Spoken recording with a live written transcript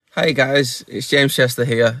Hey guys, it's James Chester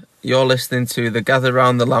here. You're listening to the Gather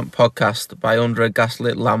Round the Lamp podcast by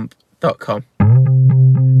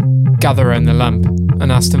UnderAGaslitLamp.com. Gather Round the Lamp,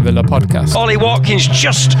 an Aston Villa podcast. Ollie Watkins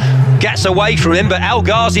just gets away from him, but El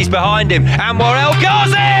Ghazi's behind him. Anwar El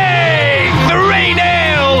Ghazi!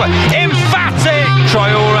 3-0! Emphatic!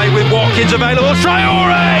 Traore with Watkins available.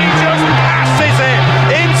 Traore just passes it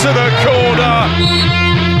into the corner.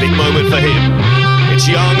 Big moment for him. It's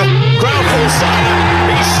Young. Ground ball side.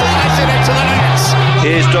 He slides it into the net.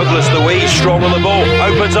 Here's Douglas Luiz, strong on the ball.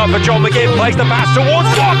 Opens up for John McGinn. Plays the pass towards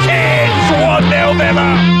Watkins. 1-0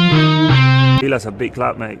 Villa. Villa's a big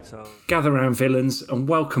club, mate. So. Gather round villains and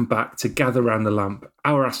welcome back to Gather Round the Lamp,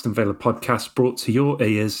 our Aston Villa podcast brought to your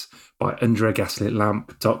ears by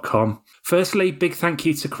UnderAGaslitLamp.com. Firstly, big thank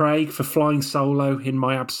you to Craig for flying solo in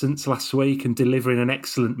my absence last week and delivering an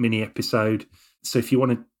excellent mini episode. So if you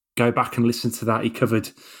want to go back and listen to that, he covered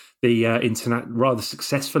the rather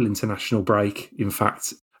successful international break, in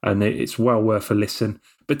fact, and it's well worth a listen.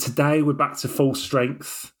 But today we're back to full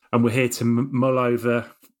strength and we're here to mull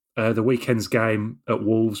over the weekend's game at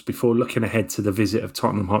Wolves before looking ahead to the visit of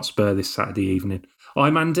Tottenham Hotspur this Saturday evening.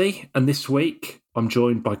 I'm Andy, and this week I'm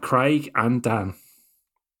joined by Craig and Dan.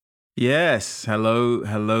 Yes, hello,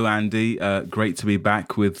 Andy. Great to be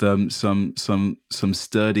back with some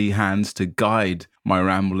sturdy hands to guide my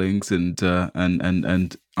ramblings, and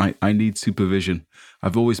I need supervision.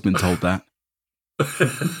 I've always been told that.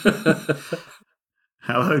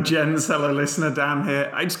 Hello, gents. Hello, listener. Dan here.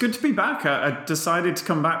 It's good to be back. I decided to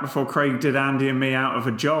come back before Craig did Andy and me out of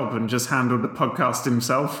a job and just handled the podcast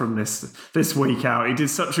himself from this week out. He did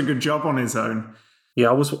such a good job on his own. Yeah,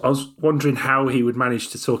 I was wondering how he would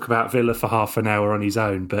manage to talk about Villa for half an hour on his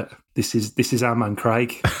own, but this is our man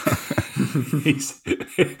Craig. This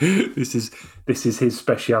is his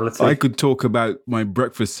speciality. I could talk about my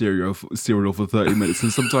breakfast cereal for 30 minutes,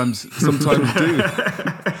 and sometimes do.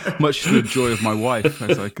 Much to the joy of my wife,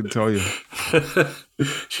 as I can tell you.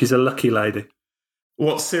 She's a lucky lady.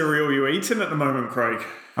 What cereal are you eating at the moment, Craig?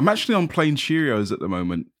 I'm actually on plain Cheerios at the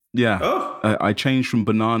moment. Yeah. Oh. I changed from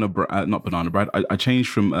not banana bread. I changed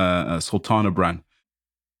from Sultana bran.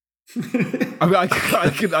 I mean, I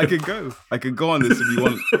could go on this if you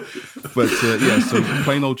want, but so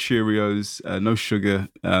plain old Cheerios, no sugar.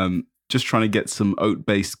 Just trying to get some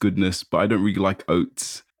oat-based goodness, but I don't really like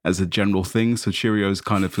oats as a general thing, so Cheerios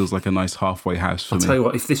kind of feels like a nice halfway house for me. I'll tell you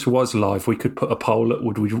what, if this was live, we could put a poll at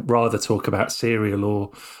would we rather talk about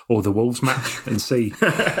cereal or the Wolves match and see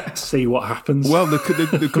what happens. Well, there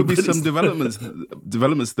could be some developments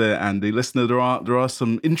there, Andy. Listener, there are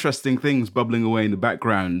some interesting things bubbling away in the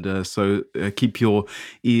background, so keep your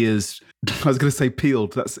ears, I was going to say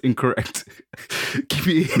peeled, that's incorrect. Keep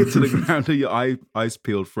your ear to the ground and your eyes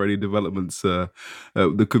peeled for any developments. There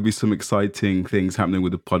could be some exciting things happening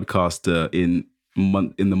with the podcast in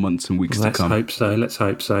the months and weeks to come. Let's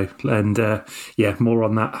hope so. And more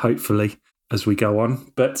on that hopefully as we go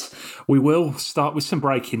on. But we will start with some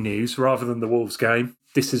breaking news rather than the Wolves game.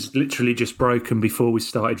 This is literally just broken before we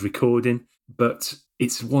started recording, but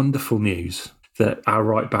it's wonderful news that our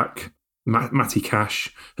right back Matty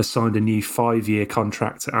Cash has signed a new 5-year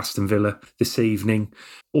contract at Aston Villa this evening.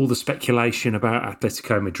 All the speculation about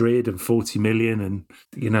Atletico Madrid and 40 million and,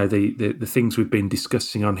 the things we've been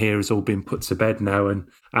discussing on here has all been put to bed now, and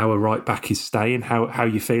our right back is staying. How are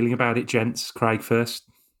you feeling about it, gents? Craig first.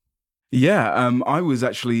 Yeah, I was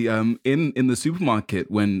actually in the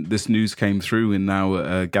supermarket when this news came through in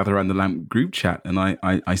our Gather Round the Lamp group chat, and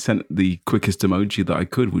I sent the quickest emoji that I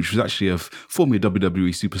could, which was actually of former WWE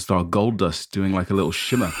superstar Goldust doing like a little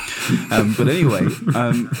shimmer. But anyway,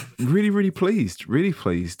 really, really pleased.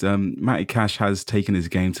 Matty Cash has taken his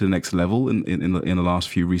game to the next level in the last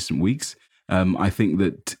few recent weeks. I think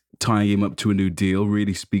that tying him up to a new deal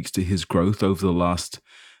really speaks to his growth over the last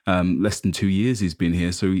less than 2 years he's been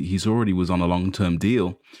here, so he's already was on a long-term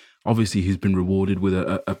deal. Obviously, he's been rewarded with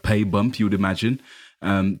a pay bump, you would imagine,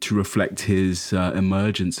 to reflect his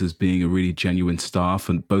emergence as being a really genuine star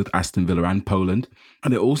for both Aston Villa and Poland.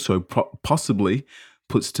 And it also possibly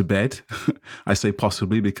puts to bed, I say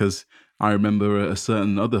possibly because I remember a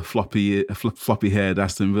certain other floppy-haired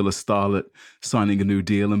Aston Villa starlet signing a new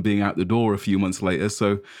deal and being out the door a few months later,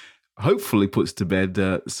 so hopefully puts to bed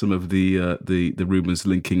some of the rumours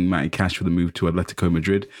linking Matty Cash with a move to Atletico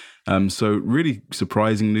Madrid. So really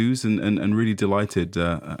surprising news and really delighted.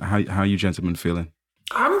 How are you gentlemen feeling?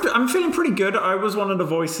 I'm feeling pretty good. I was one of the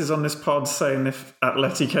voices on this pod saying if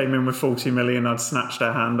Atleti came in with 40 million, I'd snatch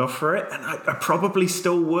their hand off for it. And I probably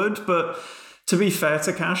still would, but To be fair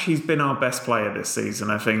to Cash, he's been our best player this season.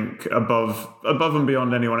 I think above and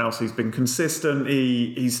beyond anyone else, he's been consistent.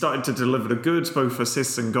 He's started to deliver the goods, both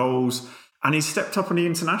assists and goals, and he's stepped up on the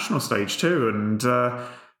international stage too. And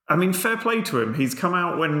I mean, fair play to him. He's come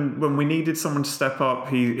out when we needed someone to step up.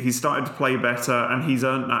 He started to play better, and he's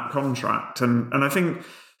earned that contract. And I think,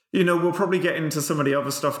 you know, we'll probably get into some of the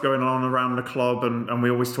other stuff going on around the club, and we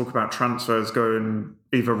always talk about transfers going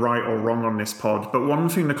either right or wrong on this pod. But one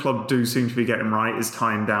thing the club do seem to be getting right is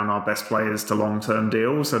tying down our best players to long-term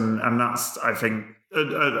deals, and that's, I think,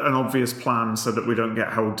 an obvious plan so that we don't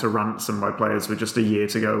get held to ransom by players with just a year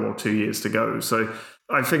to go or 2 years to go. So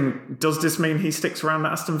I think, does this mean he sticks around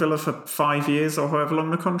at Aston Villa for 5 years or however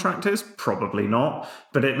long the contract is? Probably not.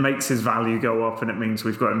 But it makes his value go up, and it means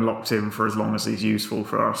we've got him locked in for as long as he's useful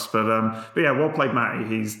for us. But yeah, well played, Matty.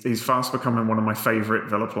 He's fast becoming one of my favourite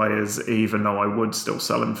Villa players, even though I would still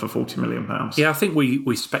sell him for £40 million. Yeah, I think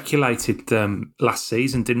we speculated last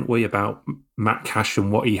season, didn't we, about Matt Cash and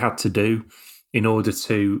what he had to do in order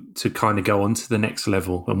to kind of go on to the next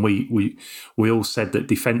level. And we all said that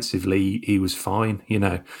defensively he was fine, you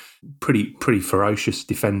know, pretty ferocious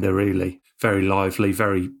defender, really. Very lively,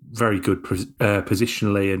 very, very good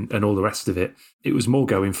positionally and all the rest of it. It was more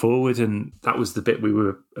going forward, and that was the bit we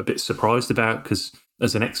were a bit surprised about, because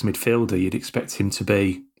as an ex-midfielder, you'd expect him to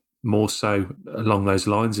be more so along those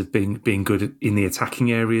lines of being good in the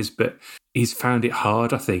attacking areas, but he's found it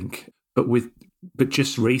hard, I think. But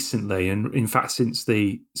just recently, and in fact since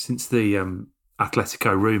the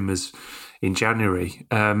Atletico rumours in January,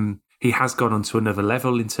 he has gone on to another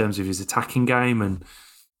level in terms of his attacking game, and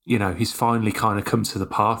you know, he's finally kind of come to the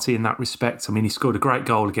party in that respect. I mean, he scored a great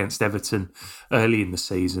goal against Everton early in the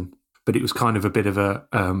season, but it was kind of a bit of a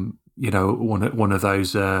one of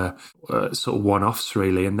those sort of one-offs,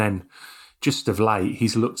 really. And then just of late,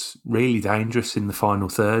 he's looked really dangerous in the final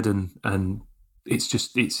third, and it's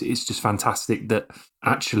just fantastic that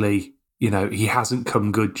actually, you know, he hasn't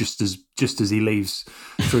come good just as he leaves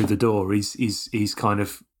through the door. He's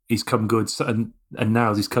come good, and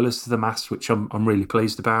nailed his colours to the mast, which I'm really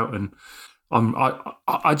pleased about. And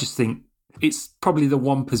I just think it's probably the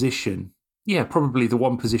one position in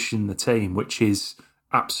the team which is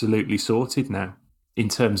absolutely sorted now in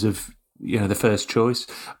terms of, you know, the first choice.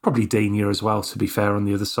 Probably Digne as well, to be fair, on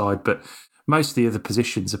the other side, but most of the other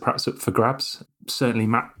positions are perhaps up for grabs. Certainly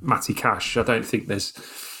Matty Cash, I don't think there's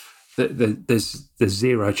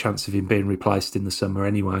zero chance of him being replaced in the summer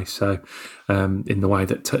anyway. So in the way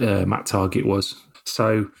that Matt Targett was.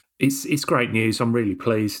 So it's great news. I'm really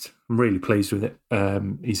pleased. With it.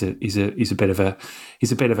 He's a bit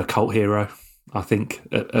of a cult hero, I think,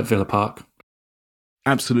 at Villa Park.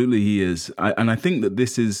 Absolutely, he is, and I think that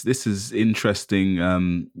this is interesting.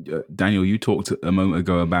 Daniel, you talked a moment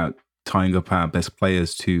ago about tying up our best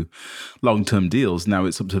players to long-term deals. Now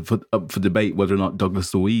it's up for debate whether or not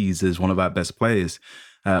Douglas Luiz is one of our best players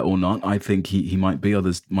or not. I think he might be.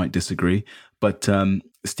 Others might disagree. But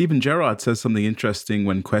Steven Gerrard says something interesting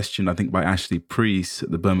when questioned, I think, by Ashley Preece at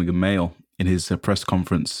the Birmingham Mail in his press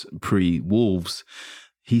conference pre-Wolves.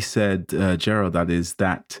 He said, Gerrard, that is,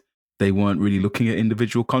 that they weren't really looking at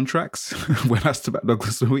individual contracts when asked about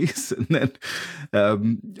Douglas Luiz. And then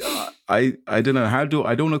I don't know, I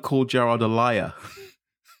don't want to call Gerrard a liar.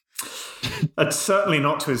 It's certainly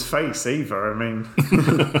not to his face either. I mean,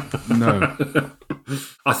 no.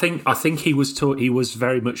 I think he was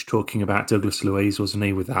very much talking about Douglas Luiz, wasn't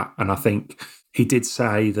he, with that? And I think he did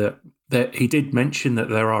say that he did mention that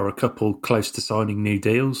there are a couple close to signing new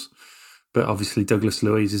deals, but obviously Douglas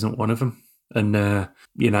Luiz isn't one of them. And,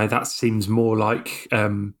 that seems more like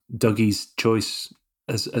Dougie's choice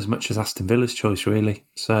as much as Aston Villa's choice, really.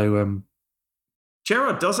 So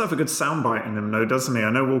Gerrard does have a good soundbite in him, though, doesn't he?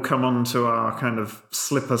 I know we'll come on to our kind of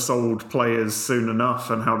slipper-soled players soon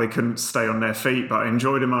enough and how they couldn't stay on their feet, but I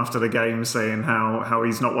enjoyed him after the game saying how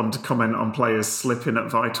he's not one to comment on players slipping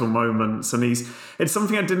at vital moments. And it's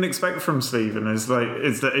something I didn't expect from Steven, is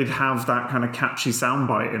that he'd have that kind of catchy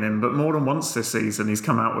soundbite in him. But more than once this season, he's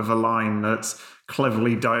come out with a line that's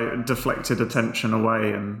cleverly deflected attention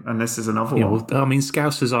away, and this is another one. Well, I mean,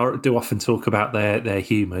 Scousers do often talk about their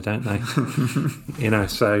humour, don't they?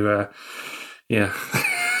 So yeah,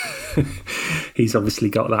 he's obviously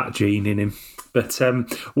got that gene in him. But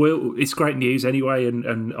it's great news anyway,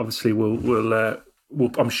 and obviously we'll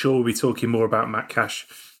I'm sure we'll be talking more about Matt Cash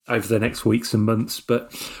over the next weeks and months.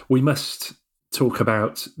 But we must talk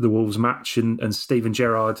about the Wolves match and Steven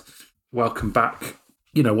Gerrard. Welcome back.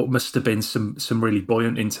 You know, what must have been some really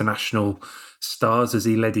buoyant international stars as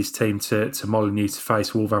he led his team to Molineux to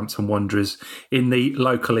face Wolverhampton Wanderers in the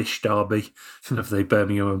local-ish derby of the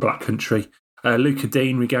Birmingham and Black Country. Luca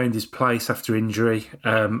Dean regained his place after injury,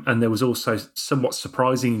 and there was also somewhat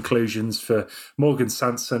surprising inclusions for Morgan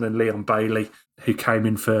Sanson and Leon Bailey, who came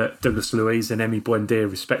in for Douglas Luiz and Emi Buendia,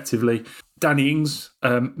 respectively. Danny Ings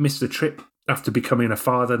missed a trip after becoming a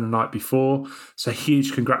father the night before, so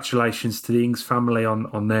huge congratulations to the Ings family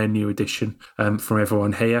on their new addition from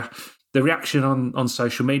everyone here. The reaction on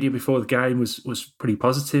social media before the game was pretty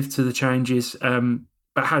positive to the changes.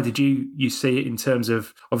 But how did you see it in terms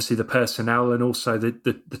of obviously the personnel and also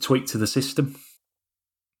the tweak to the system?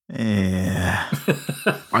 Yeah.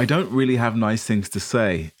 I don't really have nice things to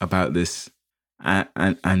say about this,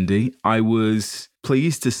 Andy. I was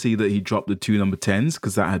pleased to see that he dropped the 2 number 10s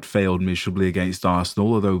because that had failed miserably against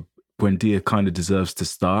Arsenal, although Buendia kind of deserves to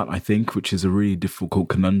start, I think, which is a really difficult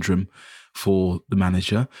conundrum for the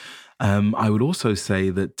manager. I would also say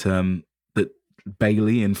that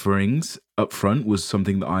Bailey and for Ings up front was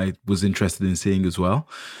something that I was interested in seeing as well.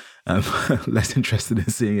 Less interested in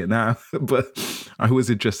seeing it now, but I was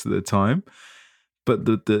interested at the time. But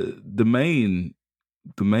the main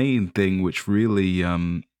thing which really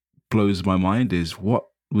blows my mind is what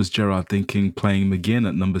was Gerrard thinking playing McGinn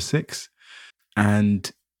at number 6,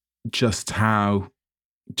 and just how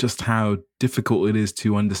difficult it is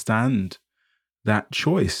to understand that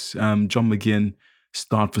choice. John McGinn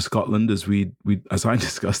starred for Scotland as I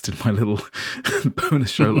discussed in my little bonus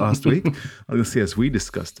show last week. I was going to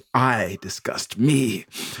say I discussed me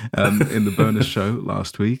in the bonus show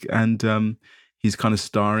last week, and he's kind of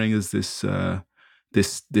starring as this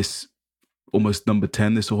almost number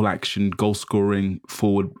 10, this all action goal scoring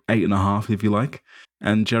forward 8.5, if you like.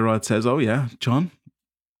 And Gerrard says, "Oh yeah, John,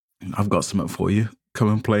 I've got something for you. Come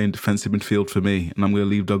and play in defensive midfield for me, and I'm going to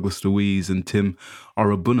leave Douglas Luiz and Tim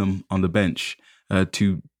Orobunam on the bench."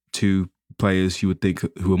 Two players you would think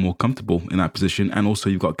who are more comfortable in that position, and also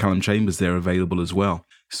you've got Callum Chambers there available as well.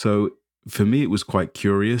 So for me, it was quite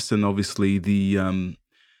curious, and obviously the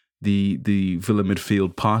Villa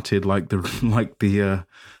midfield parted like the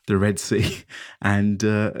Red Sea, and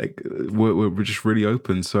we're just really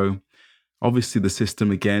open. So obviously the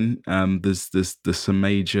system again, there's some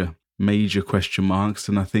major question marks,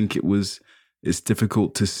 and I think it's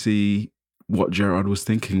difficult to see what Gerrard was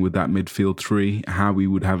thinking with that midfield 3, how we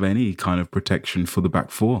would have any kind of protection for the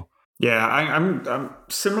back 4. Yeah, I'm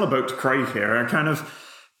similar boat to Craig here. I'm kind of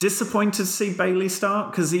disappointed to see Bailey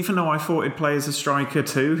start, because even though I thought he'd play as a striker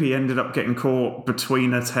too, he ended up getting caught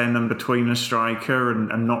between a 10 and between a striker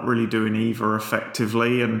and not really doing either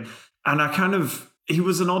effectively. And he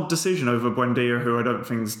was an odd decision over Buendia, who I don't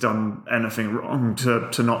think's done anything wrong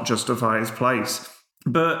to not justify his place.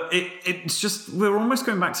 But it's just, we're almost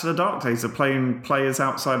going back to the dark days of playing players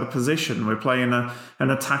outside of position. We're playing an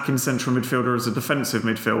attacking central midfielder as a defensive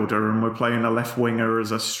midfielder, and we're playing a left winger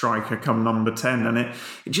as a striker come number 10. And it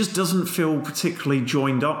just doesn't feel particularly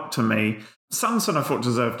joined up to me. Sanson, I thought,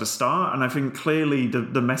 deserved to start, and I think clearly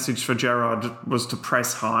the message for Gerrard was to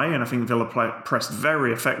press high, and I think Villa pressed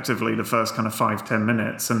very effectively the first kind of 5-10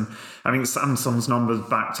 minutes, and I think Sanson's numbers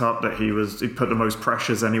backed up that he put the most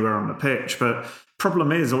pressures anywhere on the pitch. But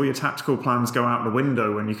problem is, all your tactical plans go out the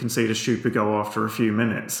window when you concede a stupid goal after a few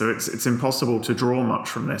minutes. So it's impossible to draw much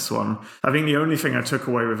from this one. I think the only thing I took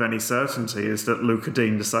away with any certainty is that Luca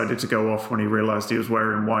Dean decided to go off when he realised he was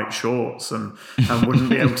wearing white shorts and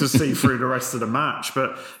wouldn't be able to see through the rest of the match.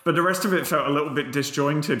 But the rest of it felt a little bit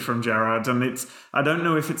disjointed from Gerrard. And I don't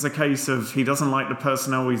know if it's a case of he doesn't like the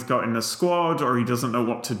personnel he's got in the squad, or he doesn't know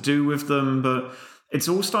what to do with them. But it's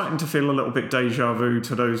all starting to feel a little bit deja vu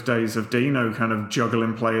to those days of Dino kind of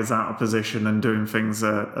juggling players out of position and doing things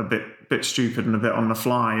a bit stupid and a bit on the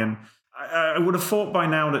fly. And I would have thought by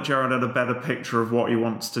now that Gerrard had a better picture of what he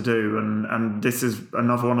wants to do. And this is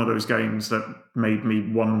another one of those games that made me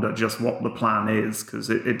wonder just what the plan is, because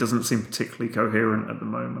it doesn't seem particularly coherent at the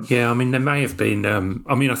moment. Yeah, I mean, there may have been...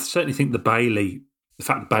 I certainly think the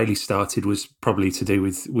fact that Bailey started was probably to do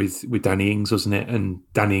with Danny Ings, wasn't it? And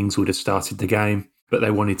Danny Ings would have started the game. But they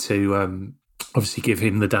wanted to obviously give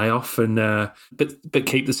him the day off and but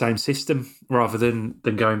keep the same system rather than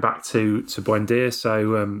going back to Buendia.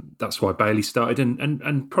 So that's why Bailey started,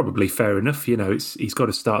 and probably fair enough. You know, he's got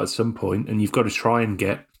to start at some point, and you've got to try and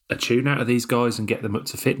get a tune out of these guys and get them up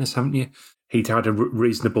to fitness, haven't you? He'd had a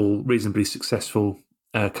reasonably successful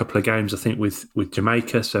couple of games, I think, with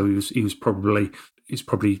Jamaica. So he was probably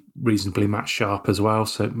reasonably match sharp as well.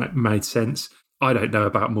 So it made sense. I don't know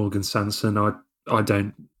about Morgan Sanson.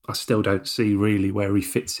 I still don't see really where he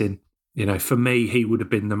fits in. You know, for me, he would have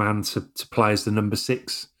been the man to play as the number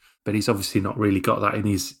 6, but he's obviously not really got that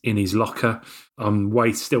in his locker.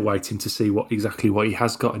 I'm still waiting to see what he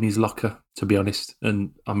has got in his locker, to be honest.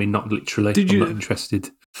 And I mean, not literally. I'm not interested.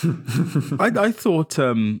 I thought.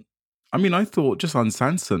 I thought just on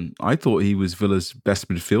Sanson, I thought he was Villa's best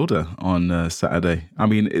midfielder on Saturday.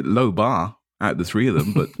 Low bar out of the three of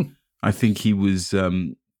them, but I think he was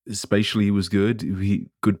spatially he was good.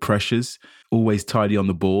 Good pressures, always tidy on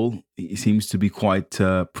the ball. He seems to be quite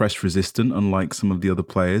press resistant, unlike some of the other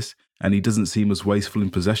players. And he doesn't seem as wasteful in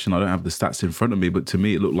possession. I don't have the stats in front of me, but to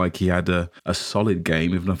me, it looked like he had a solid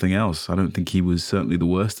game, if nothing else. I don't think he was certainly the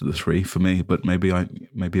worst of the three for me, but maybe I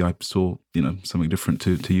saw something different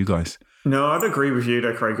to you guys. No, I'd agree with you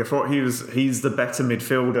there, Craig. I thought he's the better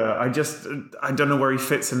midfielder. I don't know where he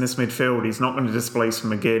fits in this midfield. He's not going to displace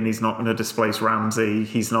McGinn. He's not going to displace Ramsey.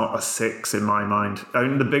 He's not a 6 in my mind.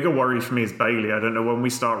 The bigger worry for me is Bailey. I don't know when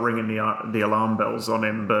we start ringing the alarm bells on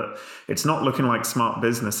him, but it's not looking like smart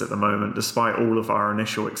business at the moment, despite all of our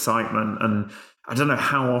initial excitement. And I don't know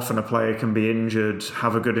how often a player can be injured,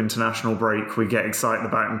 have a good international break, we get excited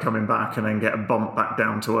about him coming back and then get a bump back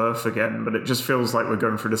down to earth again. But it just feels like we're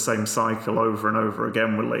going through the same cycle over and over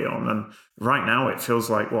again with Leon. And right now it feels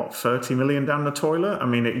like, 30 million down the toilet?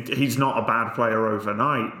 He's not a bad player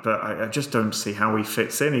overnight, but I just don't see how he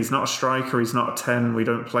fits in. He's not a striker, he's not a 10, we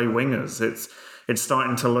don't play wingers. It's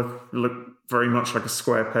starting to look very much like a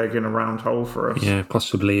square peg in a round hole for us. Yeah,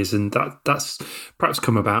 possibly is. And that's perhaps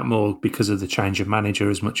come about more because of the change of manager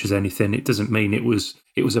as much as anything. It doesn't mean it was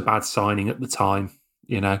a bad signing at the time,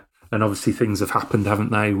 And obviously things have happened,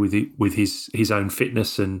 haven't they, with his own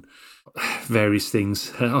fitness and various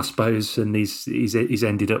things, I suppose. And he's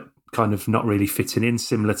ended up kind of not really fitting in,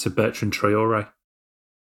 similar to Bertrand Traore.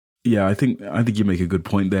 Yeah, I think you make a good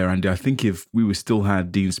point there, Andy. I think if we still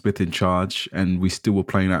had Dean Smith in charge and we still were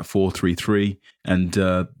playing at 4-3-3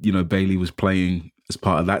 and Bailey was playing as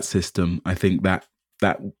part of that system, I think that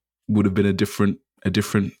would have been a different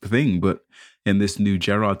thing. But in this new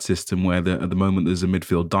Gerrard system where at the moment there's a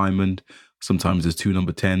midfield diamond, sometimes there's 2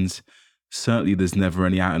 number 10s, certainly there's never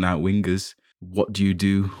any out-and-out wingers. What do you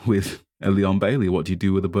do with a Leon Bailey? What do you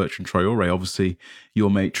do with a Bertrand Traore? Obviously,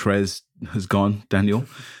 your mate Trez has gone, Daniel.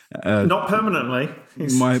 Not permanently.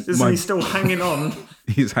 Isn't he still hanging on?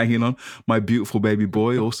 He's hanging on. My beautiful baby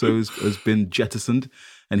boy also has been jettisoned,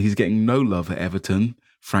 and he's getting no love at Everton,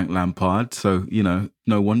 Frank Lampard. So,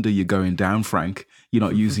 no wonder you're going down, Frank. You're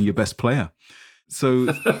not using your best player.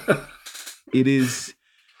 So it is...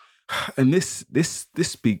 And this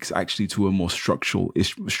speaks actually to a more structural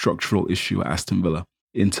issue at Aston Villa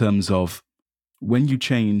in terms of when you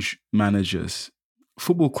change managers,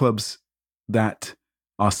 football clubs that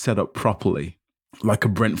are set up properly, like a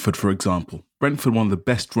Brentford, for example. Brentford, one of the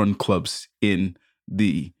best run clubs in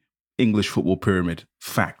the English football pyramid.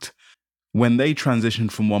 Fact. When they transition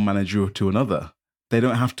from one manager to another, they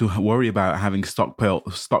don't have to worry about having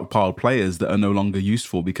stockpiled players that are no longer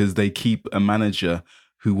useful because they keep a manager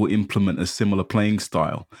who will implement a similar playing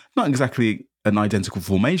style. Not exactly an identical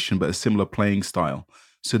formation, but a similar playing style.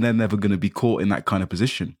 So they're never going to be caught in that kind of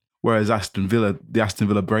position. Whereas the Aston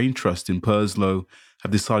Villa Brain Trust in Purslow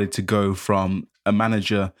have decided to go from a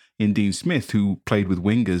manager in Dean Smith who played with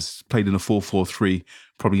wingers, played in a 4-4-3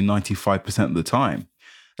 probably 95% of the time,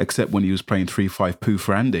 except when he was playing 3-5-2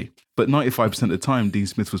 for Andy. But 95% of the time, Dean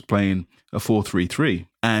Smith was playing a 4-3-3.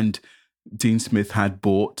 And Dean Smith had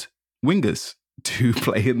bought wingers to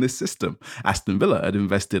play in this system. Aston Villa had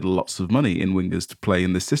invested lots of money in wingers to play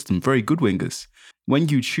in this system, very good wingers. When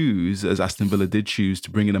you choose, as Aston Villa did choose, to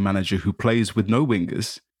bring in a manager who plays with no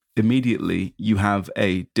wingers, immediately you have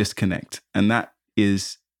a disconnect. And that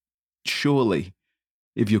is surely,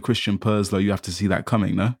 if you're Christian Purslow, you have to see that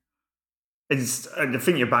coming, no? I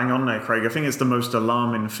think you're bang on there, Craig. I think it's the most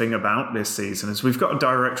alarming thing about this season is we've got a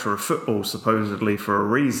director of football supposedly for a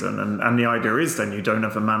reason. And the idea is then you don't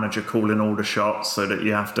have a manager calling all the shots so that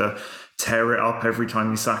you have to tear it up every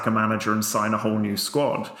time you sack a manager and sign a whole new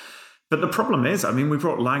squad. But the problem is, we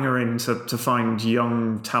brought Langer in to find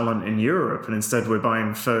young talent in Europe, and instead we're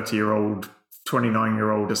buying 30-year-old,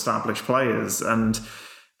 29-year-old established players. And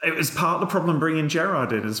it was part of the problem bringing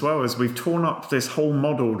Gerrard in as well, as we've torn up this whole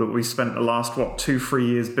model that we spent the last, 2-3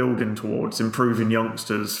 years building towards, improving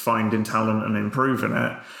youngsters, finding talent and improving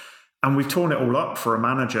it. And we've torn it all up for a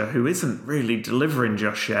manager who isn't really delivering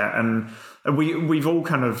just yet. And we've all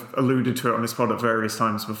kind of alluded to it on this pod at various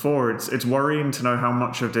times before. It's worrying to know how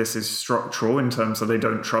much of this is structural in terms of they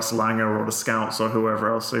don't trust Langer or the scouts or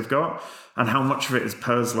whoever else they've got, and how much of it is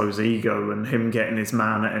Perslow's ego and him getting his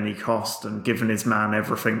man at any cost and giving his man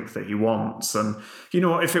everything that he wants. And you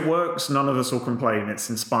know what, if it works, none of us will complain. It's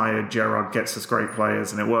inspired. Gerrard gets us great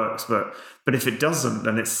players and it works. But if it doesn't,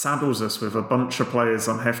 then it saddles us with a bunch of players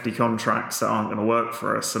on hefty contracts that aren't going to work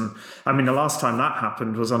for us. And the last time that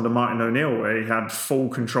happened was under Martin O'Neill O'Neill, where he had full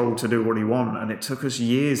control to do what he wanted, and it took us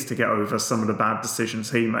years to get over some of the bad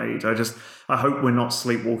decisions he made. I hope we're not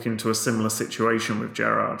sleepwalking to a similar situation with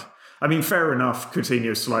Gerrard. I mean, fair enough,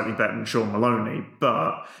 Coutinho's slightly better than Sean Maloney,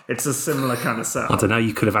 but it's a similar kind of setup. I don't know,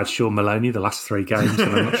 you could have had Sean Maloney the last 3 games,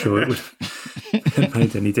 and I'm not sure it would have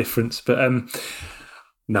made any difference. But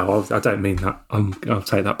no, I don't mean that. I'll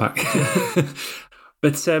take that back.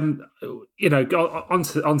 But, onto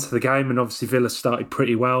the game, and obviously Villa started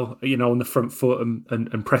pretty well, on the front foot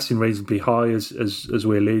and pressing reasonably high, as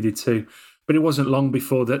we alluded to. But it wasn't long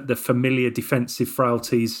before that the familiar defensive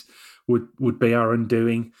frailties would be our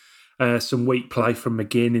undoing. Some weak play from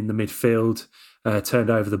McGinn in the midfield, turned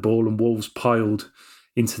over the ball, and Wolves piled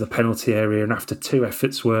into the penalty area. And after 2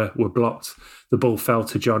 efforts were blocked, the ball fell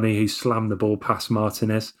to Johnny, who slammed the ball past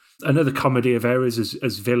Martinez. Another comedy of errors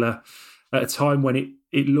as Villa, at a time when it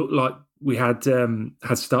looked like we had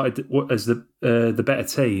started as the better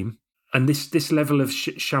team. And this level of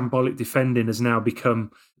shambolic defending has now become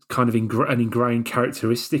kind of an ingrained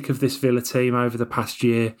characteristic of this Villa team over the past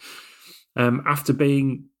year. After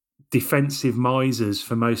being defensive misers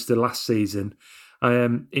for most of last season,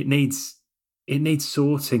 it needs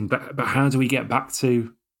sorting. But how do we get back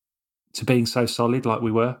to being so solid like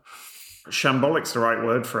we were? Shambolic's the right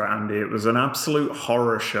word for it, Andy. It was an absolute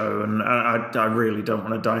horror show, and I really don't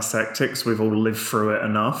want to dissect it because we've all lived through it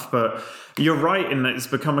enough. But you're right in that it's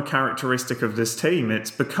become a characteristic of this team.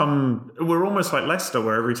 We're almost like Leicester,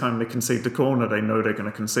 where every time they concede the corner, they know they're going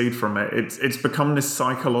to concede from it. It's become this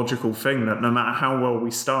psychological thing that no matter how well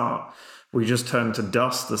we start, we just turn to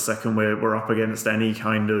dust the second we're up against any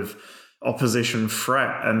kind of opposition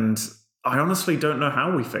threat. And I honestly don't know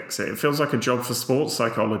how we fix it. It feels like a job for sports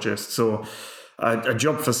psychologists or a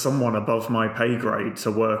job for someone above my pay grade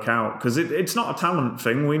to work out, because it's not a talent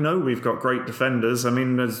thing. We know we've got great defenders. I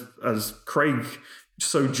mean, as Craig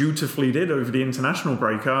so dutifully did over the international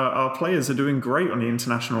break, our players are doing great on the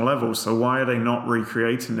international level. So why are they not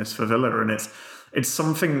recreating this for Villa? And it's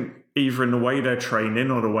something either in the way they're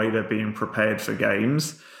training or the way they're being prepared for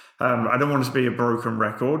games. I don't want it to be a broken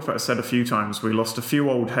record, but I said a few times we lost a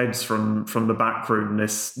few old heads from the back room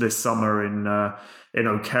this summer in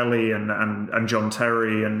O'Kelly and John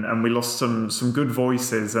Terry, and we lost some good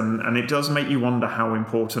voices, and it does make you wonder how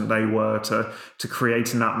important they were to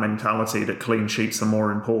creating that mentality that clean sheets are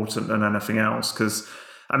more important than anything else. Because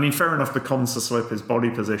I mean, fair enough, the Konsa slip is body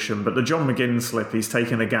position, but the John McGinn slip, he's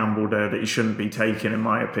taken a gamble there that he shouldn't be taking, in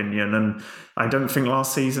my opinion. And I don't think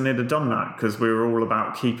last season he'd have done that, because we were all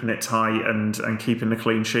about keeping it tight and keeping the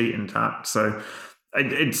clean sheet intact. So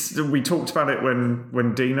we talked about it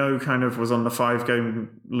when Dino kind of was on the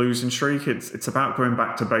 5-game losing streak. It's about going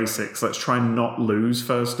back to basics. Let's try and not lose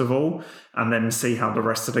first of all, and then see how the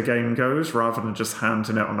rest of the game goes, rather than just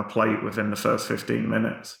handing it on a plate within the first 15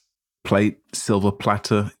 minutes. Plate, silver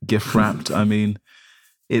platter, gift wrapped. I mean,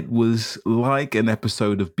 it was like an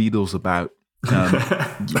episode of Beatles about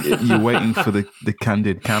you're waiting for the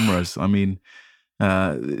candid cameras. I mean,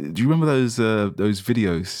 do you remember those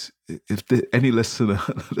videos? If any listener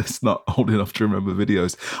that's not old enough to remember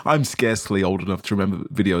videos, I'm scarcely old enough to remember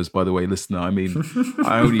videos, by the way, listener. I mean,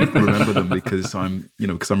 I only remember them because I'm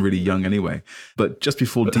really young anyway. But just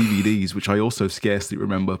before DVDs, which I also scarcely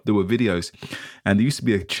remember, there were videos. And there used to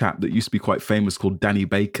be a chap that used to be quite famous called Danny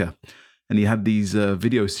Baker. And he had these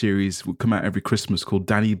video series would come out every Christmas called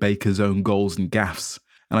Danny Baker's Own Goals and Gaffes.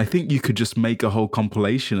 And I think you could just make a whole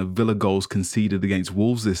compilation of Villa goals conceded against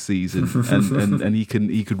Wolves this season, and he could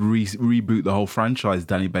reboot the whole franchise,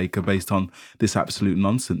 Danny Baker, based on this absolute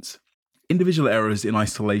nonsense. Individual errors in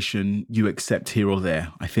isolation, you accept here or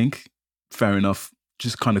there, I think. Fair enough.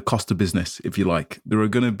 Just kind of cost of business, if you like. There are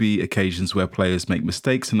going to be occasions where players make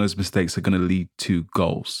mistakes, and those mistakes are going to lead to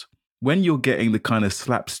goals. When you're getting the kind of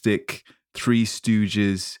slapstick, Three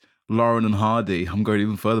Stooges, Lauren and Hardy, I'm going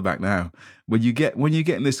even further back now. When you're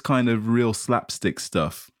getting this kind of real slapstick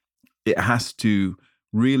stuff, it has to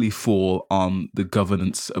really fall on the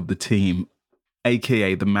governance of the team,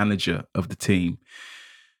 aka the manager of the team.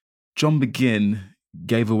 John McGinn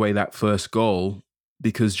gave away that first goal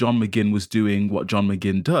because John McGinn was doing what John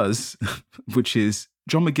McGinn does, which is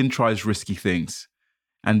John McGinn tries risky things.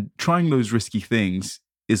 And trying those risky things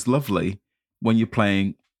is lovely when you're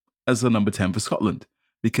playing as the number 10 for Scotland.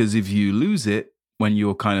 Because if you lose it when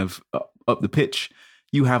you're kind of up the pitch,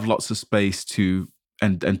 you have lots of space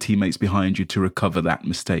and teammates behind you to recover that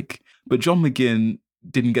mistake. But John McGinn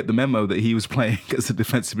didn't get the memo that he was playing as a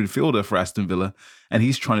defensive midfielder for Aston Villa, and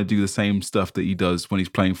he's trying to do the same stuff that he does when he's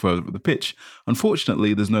playing further up the pitch.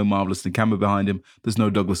 Unfortunately, there's no Marvelous Nakamba behind him. There's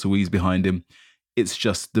no Douglas Luiz behind him. It's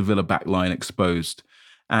just the Villa backline exposed.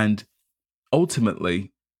 And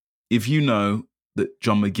ultimately, if you know that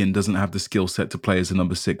John McGinn doesn't have the skill set to play as a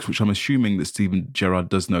number 6, which I'm assuming that Steven Gerrard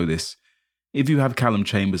does know this, if you have Callum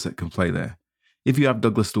Chambers that can play there, if you have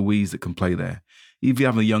Douglas Luiz that can play there, if you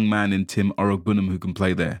have a young man in Tim Orogbunam who can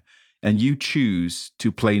play there, and you choose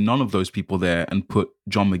to play none of those people there and put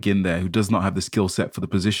John McGinn there, who does not have the skill set for the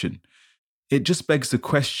position, it just begs the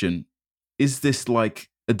question, is this like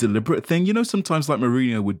a deliberate thing? You know, sometimes like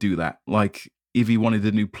Mourinho would do that. Like if he wanted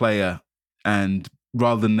a new player and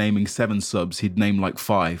rather than naming 7 subs, he'd name like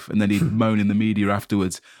 5. And then he'd moan in the media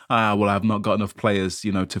afterwards, well, I've not got enough players,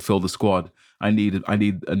 you know, to fill the squad. I need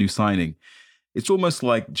a new signing. It's almost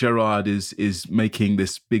like Gerrard is making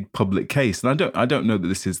this big public case. And I don't know that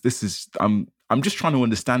this is I'm just trying to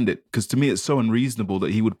understand it, because to me it's so unreasonable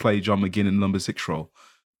that he would play John McGinn in the number 6 role.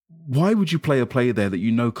 Why would you play a player there that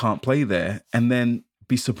you know can't play there and then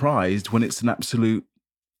be surprised when it's an absolute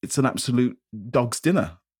dog's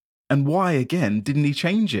dinner? And why, again, didn't he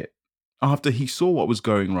change it? After he saw what was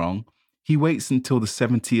going wrong, he waits until the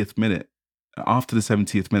 70th minute, after the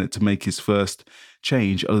 70th minute, to make his first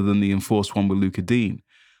change other than the enforced one with Luca Dean.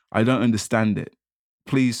 I don't understand it.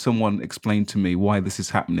 Please, someone explain to me why this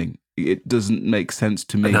is happening. It doesn't make sense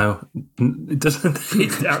to me. No, it doesn't.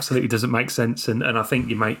 It absolutely doesn't make sense. And I think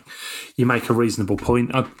you make a reasonable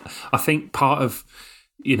point. I think part of,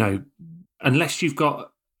 you know, unless you've got,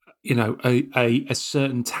 you know, a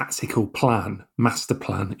certain tactical plan, master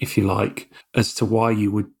plan, if you like, as to why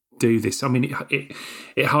you would do this. I mean,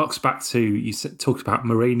 it harks back to, you talked about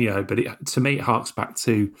Mourinho, but to me it harks back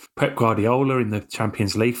to Pep Guardiola in the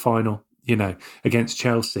Champions League final, you know, against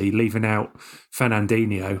Chelsea, leaving out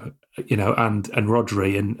Fernandinho, you know, and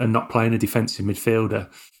Rodri and not playing a defensive midfielder,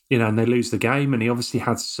 you know, and they lose the game. And he obviously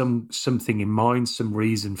had something in mind, some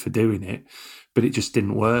reason for doing it, but it just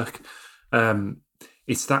didn't work.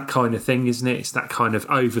 It's that kind of thing, isn't it? It's that kind of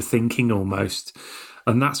overthinking almost.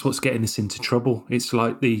 And that's what's getting us into trouble. It's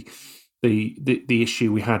like the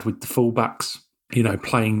issue we had with the fullbacks, you know,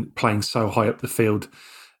 playing so high up the field,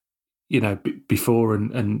 you know, before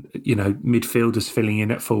and you know, midfielders filling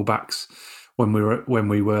in at fullbacks when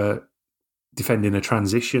we were defending a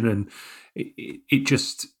transition, and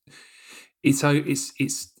it's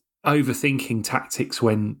overthinking tactics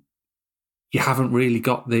when you haven't really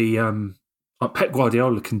got the like Pep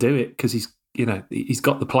Guardiola can do it because he's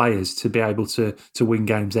got the players to be able to win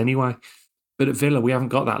games anyway. But at Villa, we haven't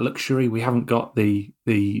got that luxury. We haven't got the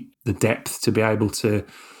depth to be able to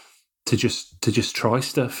just try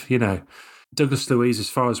stuff. You know, Douglas Luiz, as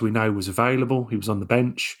far as we know, was available. He was on the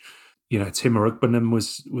bench. You know, Tim Orogbunam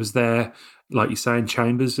was there, like you're saying,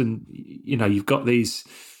 Chambers, and you know, you've got these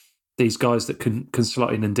guys that can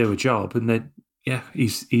slot in and do a job, and then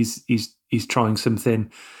he's trying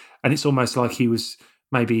something, and it's almost like he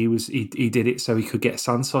did it so he could get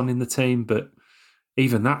Sanson in the team. But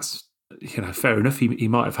even that's, you know, fair enough. He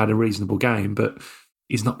might have had a reasonable game, but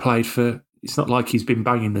he's not played for. It's not like he's been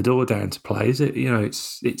banging the door down to play, is it? You know,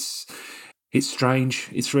 it's strange.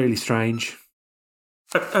 It's really strange.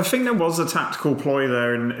 I think there was a tactical ploy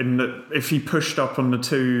there in that if he pushed up on the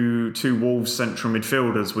two Wolves central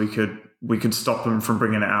midfielders, we could stop them from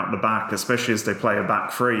bringing it out the back, especially as they play a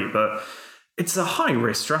back three. But it's a high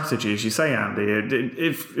risk strategy, as you say, Andy.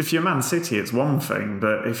 If you're Man City, it's one thing,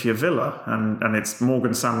 but if you're Villa and it's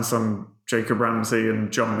Morgan Sanson, Jacob Ramsey,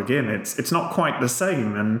 and John McGinn, it's not quite the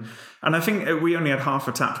same. And I think we only had half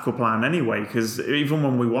a tactical plan anyway, because even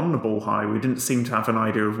when we won the ball high, we didn't seem to have an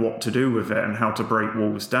idea of what to do with it and how to break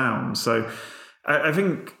Wolves down. So I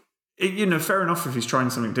think, you know, fair enough if he's trying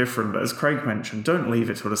something different, but as Craig mentioned, don't leave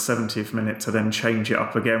it till the 70th minute to then change it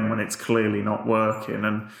up again when it's clearly not working.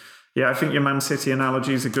 And yeah, I think your Man City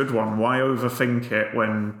analogy is a good one. Why overthink it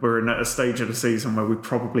when we're in a stage of the season where we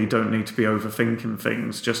probably don't need to be overthinking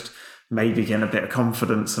things? Just maybe getting a bit of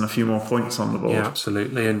confidence and a few more points on the board. Yeah,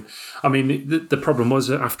 absolutely. And I mean, the problem was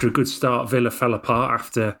that after a good start, Villa fell apart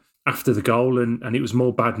after the goal, and it was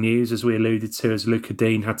more bad news, as we alluded to, as Luca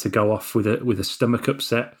Dean had to go off with a stomach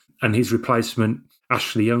upset, and his replacement,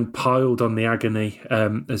 Ashley Young, piled on the agony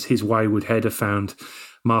as his wayward header found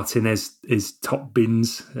Martinez's top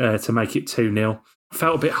bins to make it 2-0.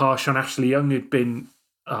 Felt a bit harsh on Ashley Young, who'd been,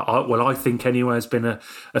 I think anyway, has been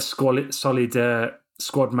a solid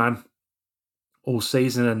squad man all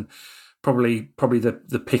season, and probably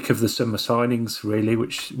the pick of the summer signings, really,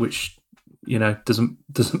 which you know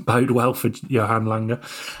doesn't bode well for Johan Lange.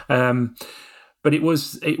 But it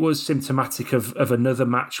was symptomatic of another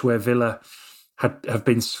match where Villa have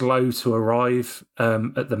been slow to arrive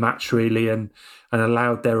at the match, really, and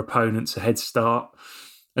allowed their opponents a head start.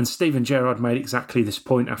 And Steven Gerrard made exactly this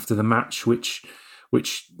point after the match, which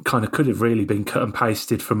which kind of could have really been cut and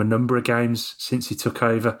pasted from a number of games since he took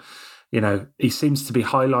over. He seems to be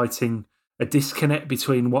highlighting a disconnect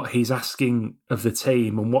between what he's asking of the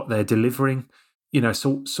team and what they're delivering.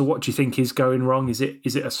 So what do you think is going wrong? Is it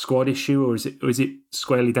a squad issue, or is it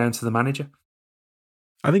squarely down to the manager?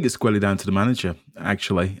 I think it's squarely down to the manager,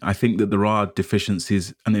 actually. I think that there are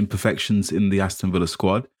deficiencies and imperfections in the Aston Villa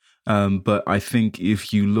squad. But I think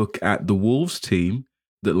if you look at the Wolves team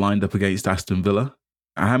that lined up against Aston Villa,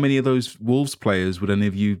 how many of those Wolves players would any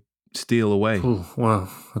of you steal away? Oh,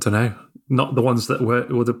 well, I don't know. Not the ones that were,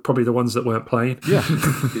 or probably the ones that weren't playing. Yeah.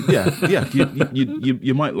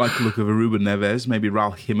 You might like the look of a Ruben Neves, maybe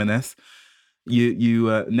Raul Jimenez.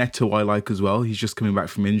 Neto I like as well. He's just coming back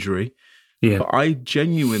from injury. Yeah. But I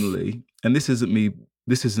genuinely, and this isn't me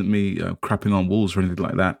crapping on Wolves or anything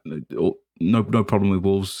like that. No problem with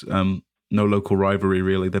Wolves. No local rivalry,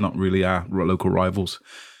 really. They're not really our local rivals.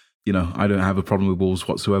 I don't have a problem with Wolves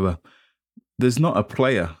whatsoever. There's not a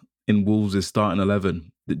player in Wolves' starting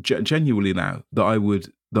 11 that genuinely now that I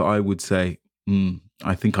would say,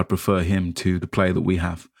 I think I'd prefer him to the player that we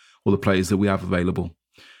have, or the players that we have available.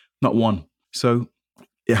 Not one. So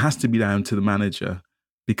it has to be down to the manager,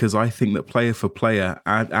 because I think that player for player,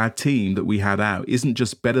 our team that we had out isn't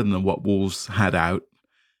just better than what Wolves had out.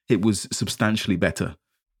 It was substantially better.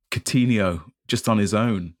 Coutinho, just on his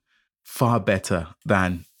own, far better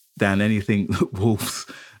than anything that Wolves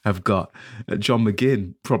have got. John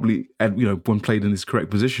McGinn, probably, when played in his correct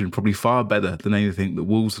position, probably far better than anything that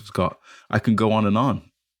Wolves have got. I can go on and on.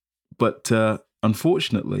 But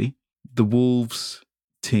unfortunately, the Wolves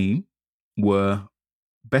team were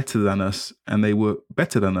better than us, and they were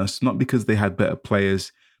better than us not because they had better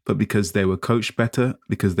players, but because they were coached better,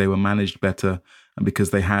 because they were managed better, and because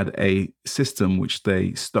they had a system which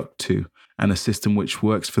they stuck to, and a system which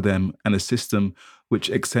works for them, and a system which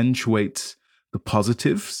accentuates the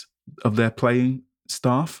positives of their playing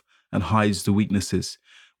staff and hides the weaknesses.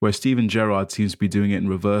 Where Steven Gerrard seems to be doing it in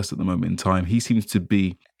reverse at the moment in time. He seems to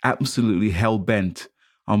be absolutely hell-bent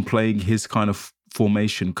on playing his kind of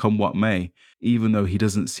formation come what may, even though he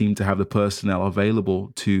doesn't seem to have the personnel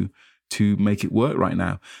available to make it work right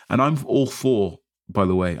now. And I'm all for, by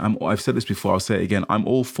the way, I've said this before, I'll say it again, I'm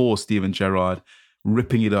all for Steven Gerrard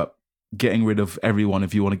ripping it up, getting rid of everyone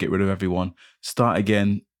if you want to get rid of everyone, start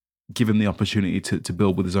again, give him the opportunity to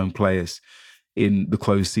build with his own players in the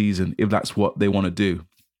closed season, if that's what they want to do.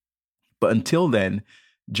 But until then,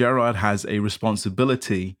 Gerrard has a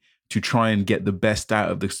responsibility to try and get the best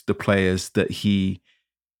out of the players that he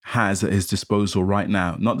has at his disposal right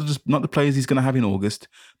now. Not the players he's going to have in August,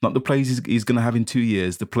 not the players he's going to have in 2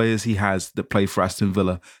 years, the players he has that play for Aston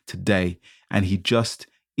Villa today. And he just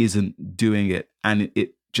isn't doing it. And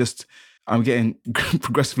I'm getting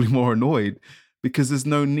progressively more annoyed, because there's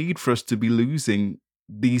no need for us to be losing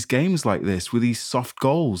these games like this with these soft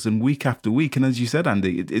goals and week after week. And as you said,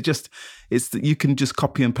 Andy, it's that you can just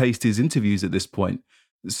copy and paste his interviews at this point.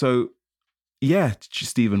 So yeah,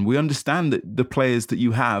 Stephen, we understand that the players that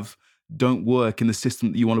you have don't work in the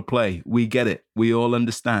system that you want to play. We get it. We all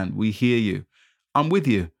understand. We hear you. I'm with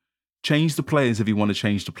you. Change the players if you want to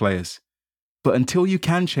change the players. But until you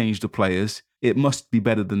can change the players, it must be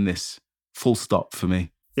better than this. Full stop for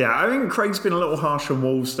me. Yeah, I think Craig's been a little harsh on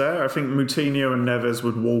Wolves there. I think Moutinho and Neves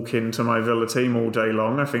would walk into my Villa team all day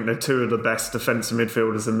long. I think they're two of the best defensive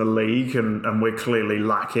midfielders in the league, and we're clearly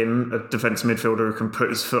lacking a defensive midfielder who can put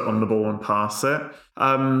his foot on the ball and pass it.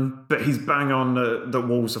 But he's bang on that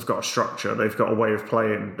Wolves have got a structure. They've got a way of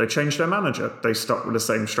playing. They changed their manager. They stuck with the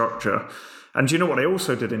same structure. And do you know what they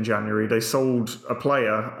also did in January? They sold a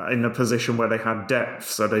player in a position where they had depth,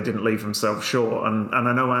 so they didn't leave themselves short. And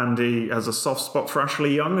I know Andy has a soft spot for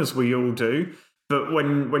Ashley Young, as we all do. But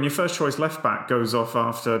when your first choice left back goes off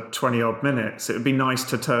after 20 odd minutes, it would be nice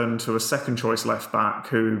to turn to a second choice left back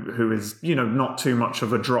who is, not too much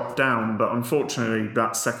of a drop down. But unfortunately,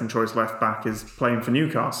 that second choice left back is playing for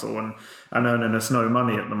Newcastle and earning us no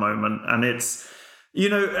money at the moment. And it's,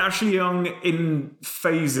 Ashley Young in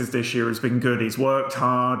phases this year has been good. He's worked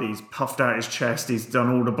hard. He's puffed out his chest. He's done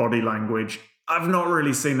all the body language. I've not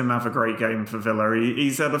really seen him have a great game for Villa.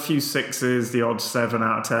 He's had a few sixes, the odd 7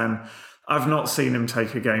 out of 10. I've not seen him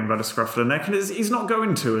take a game by the scruff of the neck, and he's not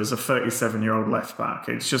going to as a 37-year-old left back.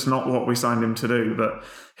 It's just not what we signed him to do, but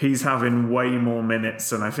he's having way more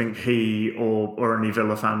minutes than I think he or any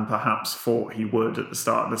Villa fan perhaps thought he would at the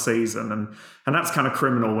start of the season. And that's kind of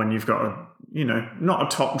criminal when you've got not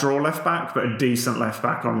a top draw left back, but a decent left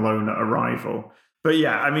back on loan at arrival. But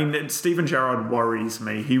yeah, I mean, Steven Gerrard worries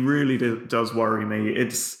me. He really does worry me.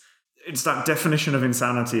 it's that definition of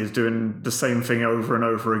insanity, is doing the same thing over and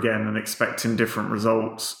over again and expecting different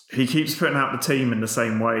results. He keeps putting out the team in the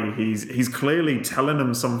same way. He's clearly telling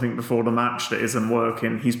them something before the match that isn't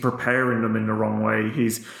working. He's preparing them in the wrong way.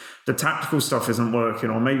 The tactical stuff isn't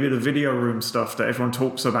working, or maybe the video room stuff that everyone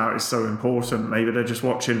talks about is so important. Maybe they're just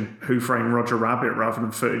watching Who Framed Roger Rabbit rather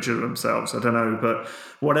than footage of themselves. I don't know, but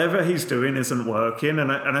whatever he's doing isn't working.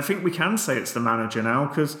 And I think we can say it's the manager now,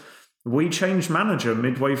 because we changed manager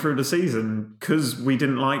midway through the season because we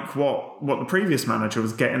didn't like what the previous manager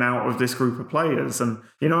was getting out of this group of players. And,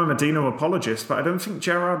 I'm a Dino apologist, but I don't think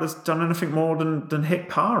Gerrard has done anything more than hit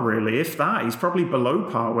par, really. If that, he's probably below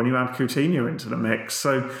par when you add Coutinho into the mix.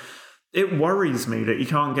 So it worries me that you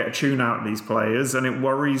can't get a tune out of these players, and it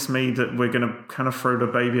worries me that we're going to kind of throw the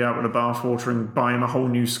baby out with the bathwater and buy him a whole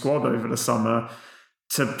new squad over the summer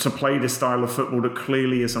to play this style of football that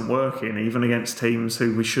clearly isn't working, even against teams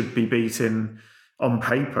who we should be beating on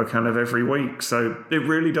paper kind of every week. So it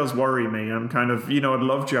really does worry me. I'm kind of, I'd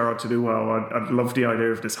love Gerrard to do well. I'd love the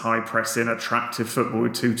idea of this high-pressing, attractive football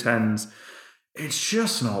with 2 10s. It's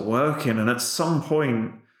just not working. And at some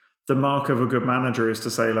point, the mark of a good manager is to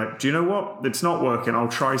say, do you know what? It's not working. I'll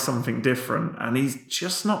try something different. And he's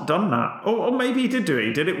just not done that. Or maybe he did do it.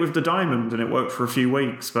 He did it with the Diamond and it worked for a few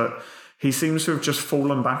weeks. But he seems to have just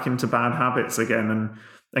fallen back into bad habits again.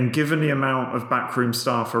 And given the amount of backroom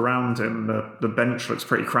staff around him, the bench looks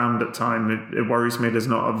pretty crammed at times. It worries me there's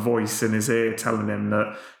not a voice in his ear telling him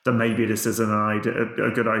that maybe this isn't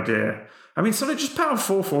a good idea. I mean, so just put out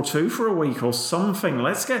 4-4-2 for a week or something.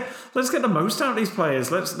 Let's get the most out of these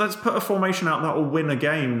players. Let's put a formation out that will win a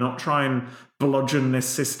game, not try and bludgeon this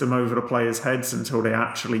system over the players' heads until they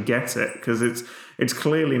actually get it, because it's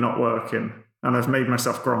clearly not working. And I've made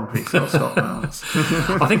myself grumpy, so I'll stop now.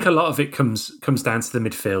 I think a lot of it comes down to the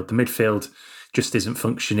midfield. The midfield just isn't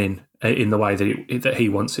functioning in the way that he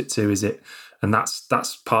wants it to, is it? And that's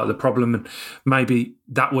part of the problem. And maybe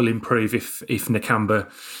that will improve if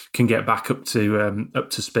Nakamba can get back up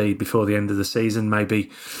to speed before the end of the season.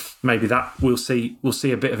 Maybe that we'll see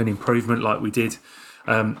a bit of an improvement like we did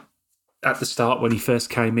at the start when he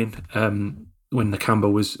first came in. When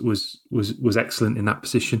Nakamba was excellent in that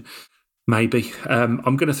position. Maybe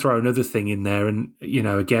I'm going to throw another thing in there, and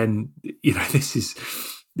again, this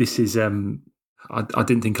is. I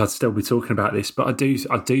didn't think I'd still be talking about this, but I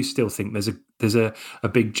do still think there's a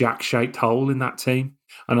big Jack-shaped hole in that team,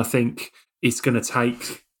 and I think it's going to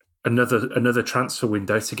take another transfer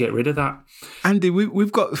window to get rid of that. Andy,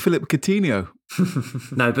 we've got Philip Coutinho.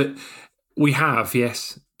 No, but we have,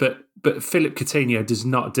 yes, but Philip Coutinho does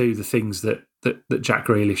not do the things that Jack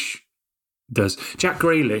Grealish does. Jack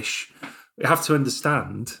Grealish, you have to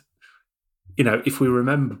understand, if we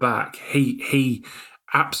remember back, he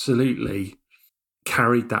absolutely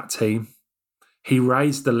carried that team. He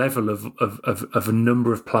raised the level of a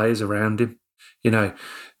number of players around him.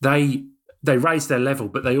 They raised their level,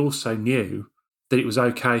 but they also knew that it was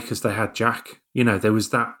okay because they had Jack. There was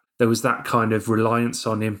that kind of reliance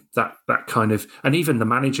on him, that kind of, and even the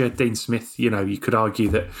manager, Dean Smith, you could argue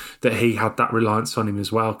that he had that reliance on him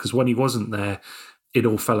as well, because when he wasn't there, it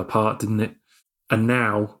all fell apart, didn't it? And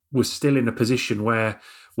now we're still in a position where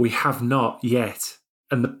we have not yet,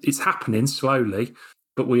 and it's happening slowly,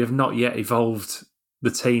 but we have not yet evolved the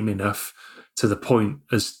team enough to the point,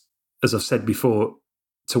 as I've said before,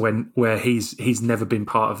 to where he's never been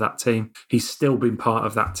part of that team. He's still been part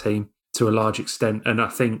of that team to a large extent, and I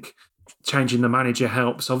think changing the manager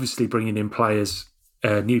helps. Obviously, bringing in players,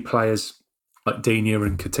 new players like Digne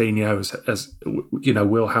and Coutinho, as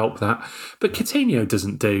will help that. But Coutinho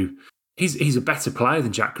doesn't do. He's a better player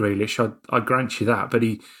than Jack Grealish. I grant you that, but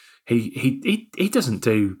he doesn't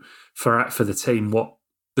do for the team what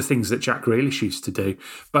the things that Jack Grealish used to do,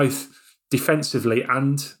 both defensively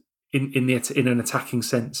and in an attacking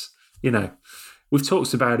sense. We've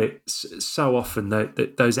talked about it so often,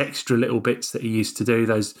 that those extra little bits that he used to do,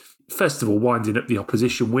 those, first of all, winding up the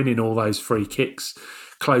opposition, winning all those free kicks,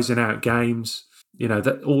 closing out games,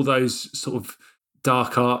 that all those sort of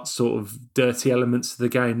dark arts, sort of dirty elements of the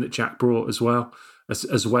game that Jack brought as well as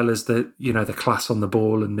the class on the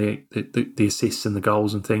ball and the assists and the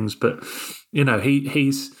goals and things. But,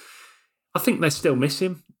 he's, I think they still miss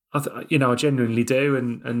him. I genuinely do.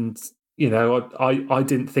 And I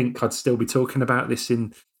didn't think I'd still be talking about this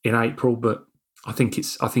in April, but I think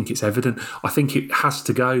it's evident. I think it has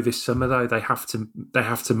to go this summer, though. They have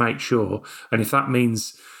to make sure, and if that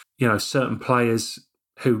means certain players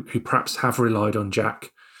who perhaps have relied on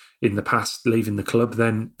Jack in the past leaving the club,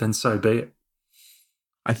 then so be it.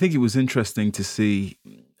 I think it was interesting to see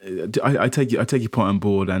I take your point on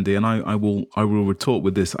board, Andy, and I will retort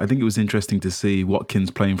with this. I think it was interesting to see Watkins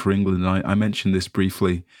playing for England. And I mentioned this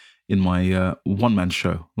briefly in my one-man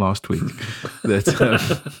show last week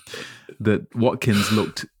that Watkins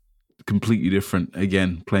looked completely different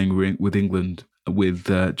again playing with England with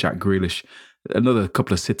Jack Grealish. Another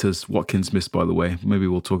couple of sitters Watkins missed, by the way. Maybe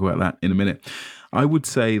we'll talk about that in a minute. I would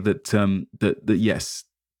say that that yes,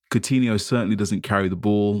 Coutinho certainly doesn't carry the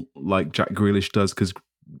ball like Jack Grealish does, because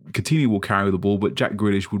Coutinho will carry the ball, but Jack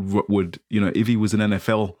Grealish would if he was an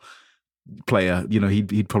NFL player,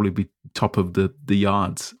 he'd probably be top of the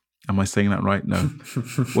yards. Am I saying that right? No.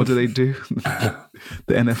 What do they do?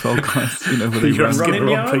 The NFL guys, where they running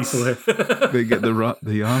yards? They get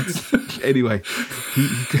the yards. Anyway,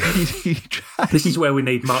 he this is where we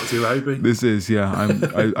need Mark Zirobi. This is,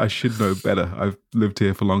 I should know better. I've lived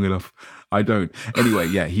here for long enough. I don't. Anyway,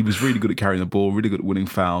 he was really good at carrying the ball, really good at winning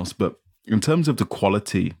fouls. But in terms of the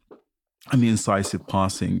quality and the incisive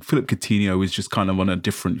passing, Philip Coutinho is just kind of on a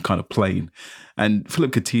different kind of plane. And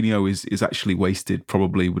Philip Coutinho is actually wasted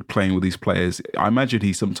probably with playing with these players. I imagine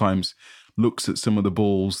he sometimes looks at some of the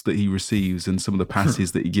balls that he receives and some of the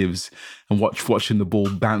passes that he gives and watching the ball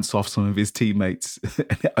bounce off some of his teammates.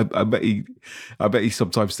 I bet he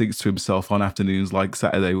sometimes thinks to himself on afternoons like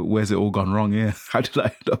Saturday, where's it all gone wrong here? How did I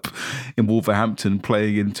end up in Wolverhampton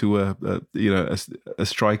playing into a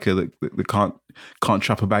striker that can't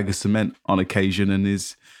trap a bag of cement on occasion and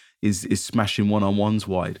is smashing one-on-ones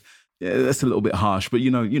wide? Yeah, that's a little bit harsh, but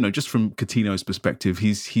just from Coutinho's perspective,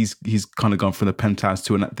 he's kind of gone from the penthouse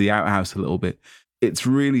to the outhouse a little bit. It's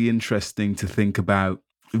really interesting to think about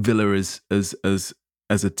Villa as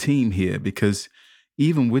a team here, because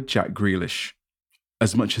even with Jack Grealish,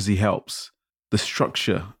 as much as he helps, the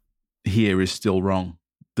structure here is still wrong.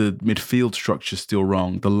 The midfield structure is still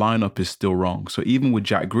wrong. The lineup is still wrong. So even with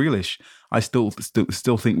Jack Grealish, I still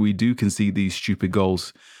think we do concede these stupid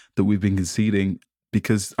goals that we've been conceding,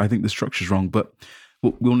 because I think the structure's wrong, but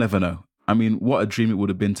we'll never know. I mean, what a dream it would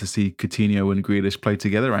have been to see Coutinho and Grealish play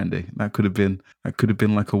together, Andy. That could have been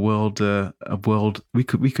like a world. We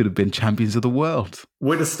could have been champions of the world.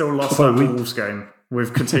 We'd have still lost that Wolves game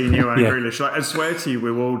with Coutinho and Grealish. Like, I swear to you,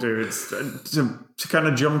 we will do. It's to kind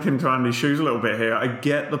of jump into Andy's shoes a little bit here. I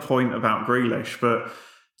get the point about Grealish, but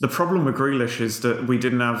the problem with Grealish is that we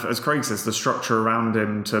didn't have, as Craig says, the structure around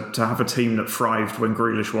him to have a team that thrived when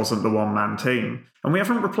Grealish wasn't the one-man team. And we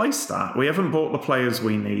haven't replaced that. We haven't bought the players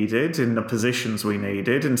we needed in the positions we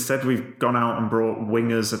needed. Instead, we've gone out and brought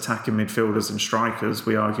wingers, attacking midfielders and strikers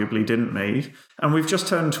we arguably didn't need. And we've just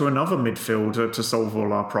turned to another midfielder to solve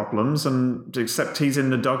all our problems. And except he's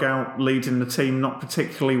in the dugout leading the team not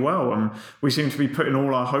particularly well. And we seem to be putting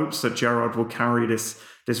all our hopes that Gerrard will carry this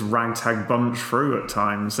ragtag bunch through at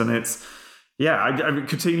times. And it's,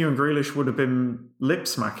 Coutinho and Grealish would have been lip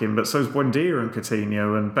smacking, but so's Buendia and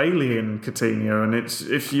Coutinho and Bailey and Coutinho. And it's,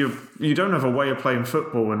 if you don't have a way of playing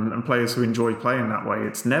football and players who enjoy playing that way,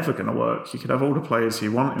 it's never going to work. You could have all the players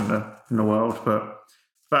you want in the world, but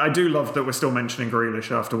I do love that we're still mentioning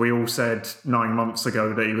Grealish after we all said 9 months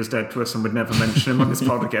ago that he was dead to us and would never mention him on this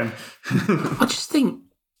pod again. I just think,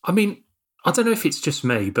 I don't know if it's just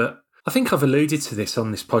me, but I think I've alluded to this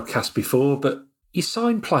on this podcast before, but you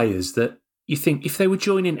sign players that you think if they were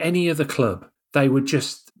joining any other club, they would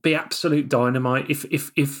just be absolute dynamite.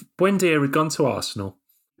 If Buendia had gone to Arsenal,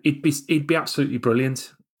 he'd be absolutely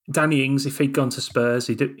brilliant. Danny Ings, if he'd gone to Spurs,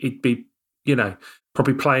 he'd be,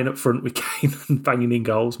 probably playing up front with Kane and banging in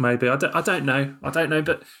goals. Maybe I don't know.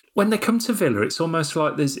 But when they come to Villa, it's almost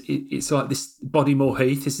like it's like this Bodymore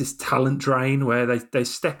Heath is this talent drain where they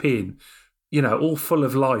step in, all full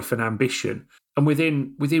of life and ambition, and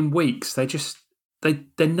within weeks they're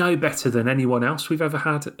no better than anyone else we've ever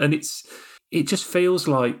had, and it just feels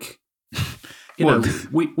like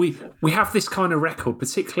we have this kind of record,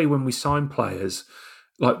 particularly when we sign players,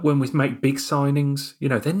 like when we make big signings,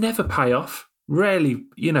 they never pay off. Rarely,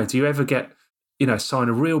 do you ever get sign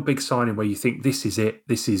a real big signing where you think this is it,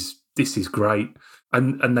 this is great,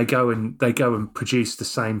 and they go and produce the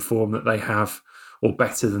same form that they have or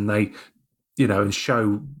better than they. And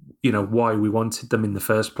show, why we wanted them in the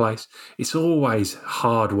first place. It's always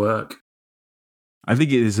hard work. I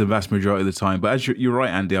think it is the vast majority of the time. But as you're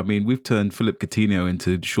right, Andy, we've turned Philip Coutinho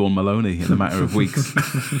into Sean Maloney in a matter of weeks.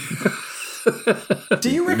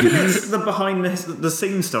 Do you reckon it's the behind the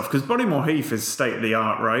scenes stuff? Because Bodymore Heath is state of the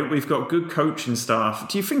art, right? We've got good coaching staff.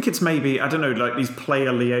 Do you think it's maybe, I don't know, like these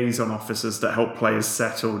player liaison officers that help players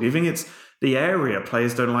settle? Do you think it's the area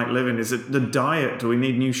players don't like living? Is it the diet? Do we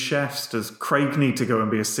need new chefs? Does Craig need to go and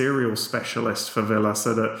be a cereal specialist for Villa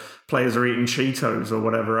so that players are eating Cheetos or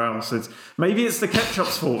whatever else? Maybe it's the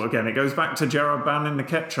ketchup's fault again. It goes back to Gerrard banning the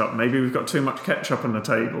ketchup. Maybe we've got too much ketchup on the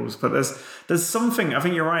tables. But there's something, I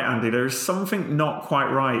think you're right, Andy, there's something not quite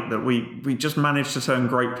right that we just managed to turn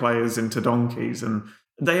great players into donkeys. And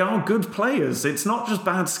they are good players. It's not just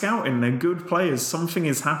bad scouting. They're good players. Something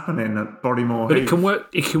is happening at Bodymore But Heath.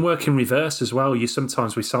 it can work in reverse as well.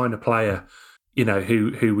 Sometimes we sign a player,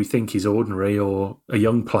 who we think is ordinary or a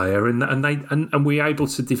young player, and we're able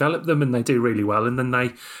to develop them, and they do really well, and then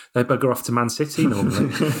they bugger off to Man City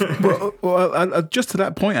normally. Well, just to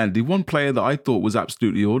that point, Andy, one player that I thought was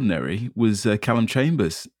absolutely ordinary was Callum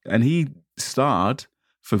Chambers, and he starred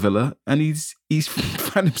for Villa, and he's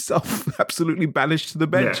found himself absolutely banished to the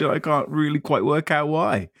bench, and I can't really quite work out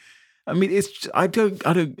why. I mean, I'm going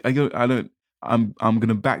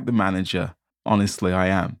to back the manager. Honestly, I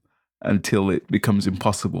am, until it becomes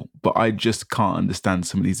impossible. But I just can't understand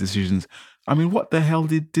some of these decisions. I mean, what the hell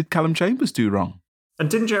did Callum Chambers do wrong? And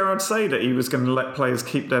didn't Gerrard say that he was going to let players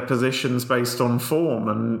keep their positions based on form?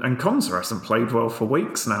 And Konsa hasn't played well for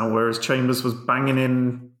weeks now, whereas Chambers was banging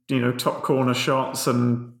in, top corner shots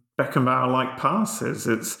and Beckenbauer-like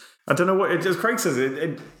passes. I don't know what, as Craig says,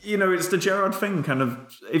 it's the Gerrard thing, kind of,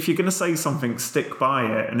 if you're going to say something, stick by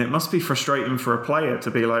it. And it must be frustrating for a player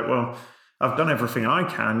to be like, well, I've done everything I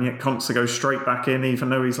can, yet Konsa goes straight back in, even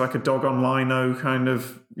though he's like a dog on lino, kind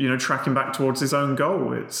of, tracking back towards his own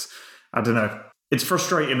goal. I don't know. It's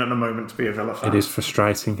frustrating at the moment to be a Villa fan. It is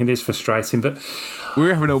frustrating, but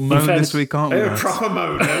we're having a moan this week, aren't we? A proper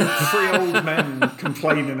moan. 3 old men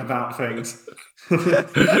complaining about things.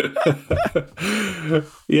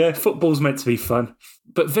 Yeah, football's meant to be fun.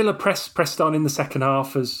 But Villa pressed on in the second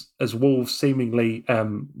half as Wolves seemingly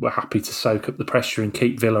were happy to soak up the pressure and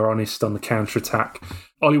keep Villa honest on the counter-attack.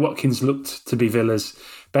 Ollie Watkins looked to be Villa's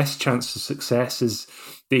best chance of success as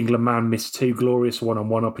the England man missed 2 glorious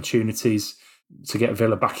one-on-one opportunities to get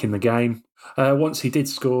Villa back in the game. Once he did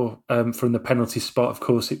score from the penalty spot, of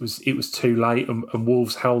course, it was too late, and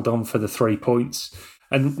Wolves held on for the 3 points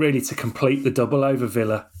and really to complete the double over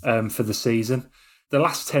Villa for the season. The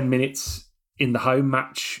last 10 minutes in the home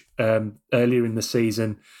match earlier in the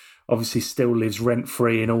season obviously still lives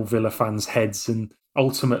rent-free in all Villa fans' heads, and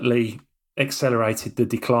ultimately accelerated the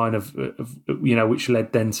decline of which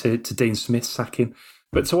led then to Dean Smith's sacking.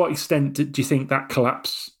 But to what extent do you think that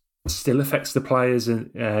collapse still affects the players?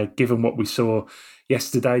 And given what we saw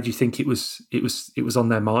yesterday, do you think it was on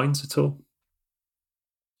their minds at all?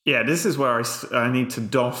 Yeah, this is where I need to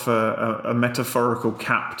doff a metaphorical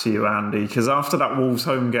cap to you, Andy, because after that Wolves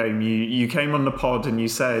home game, you came on the pod and you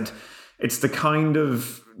said it's the kind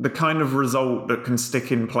of result that can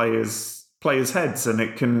stick in players' heads, and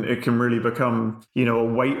it can really become a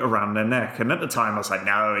weight around their neck. And at the time I was like,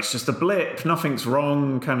 no, it's just a blip, nothing's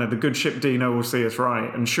wrong, kind of the good ship Dino will see us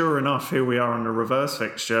right. And sure enough, here we are on the reverse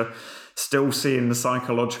fixture, still seeing the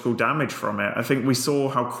psychological damage from it. I think we saw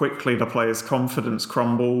how quickly the players' confidence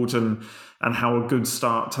crumbled and how a good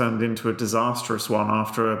start turned into a disastrous one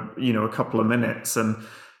after a couple of minutes. And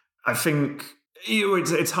I think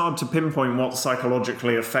it's hard to pinpoint what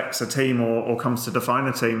psychologically affects a team or comes to define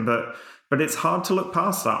a team, but it's hard to look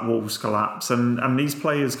past that Wolves collapse. And these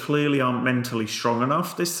players clearly aren't mentally strong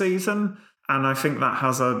enough this season. And I think that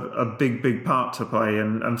has a big, big part to play.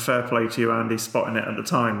 And fair play to you, Andy, spotting it at the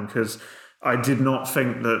time, because I did not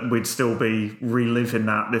think that we'd still be reliving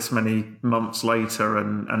that this many months later.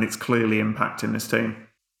 And it's clearly impacting this team.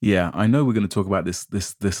 Yeah, I know we're going to talk about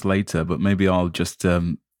this later, but maybe I'll just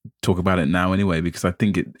talk about it now anyway, because I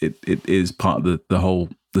think it is part of the whole,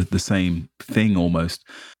 the same thing almost.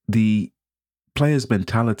 The players'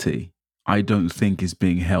 mentality, I don't think, is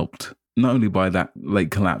being helped, not only by that late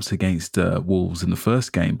collapse against Wolves in the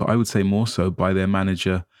first game, but I would say more so by their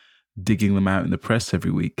manager digging them out in the press every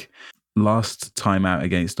week. Last time out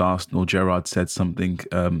against Arsenal, Gerrard said something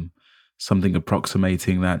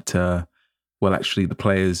approximating that, actually the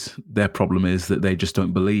players, their problem is that they just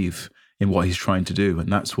don't believe in what he's trying to do,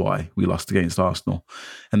 and that's why we lost against Arsenal.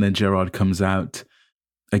 And then Gerrard comes out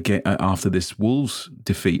again after this Wolves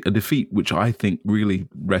defeat, a defeat which I think really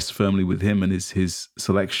rests firmly with him and his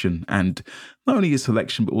selection, and not only his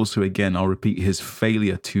selection, but also, again, I'll repeat, his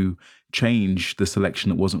failure to change the selection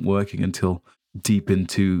that wasn't working until deep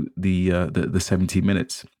into the 70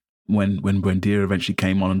 minutes when Buendia eventually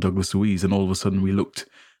came on and Douglas Luiz, and all of a sudden we looked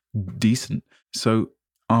decent. So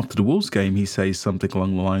after the Wolves game, he says something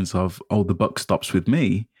along the lines of, "Oh, the buck stops with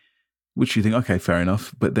me," which you think, okay, fair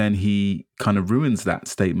enough. But then he kind of ruins that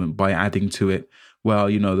statement by adding to it, well,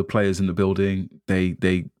 the players in the building, they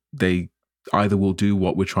either will do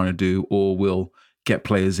what we're trying to do or will get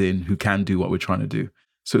players in who can do what we're trying to do.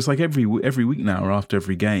 So it's like every week now or after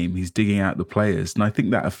every game, he's digging out the players, and I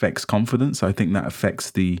think that affects confidence. I think that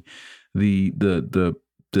affects the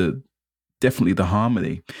definitely the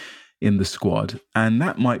harmony in the squad, and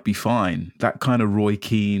that might be fine. That kind of Roy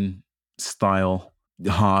Keane style,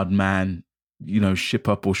 hard man, ship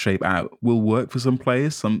up or shape out will work for some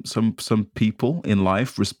players. Some people in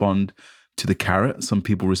life respond to the carrot. Some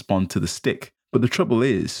people respond to the stick. But the trouble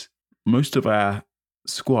is, most of our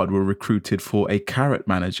squad were recruited for a carrot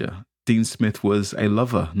manager. Dean Smith was a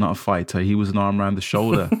lover, not a fighter. He was an arm around the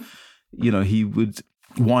shoulder. He would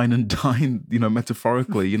wine and dine,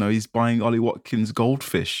 metaphorically. He's buying Ollie Watkins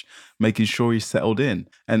goldfish, making sure he's settled in.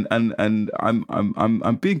 And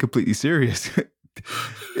I'm being completely serious.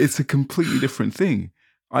 It's a completely different thing.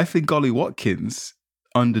 I think Ollie Watkins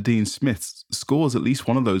under Dean Smith scores at least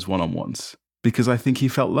one of those one-on-ones because I think he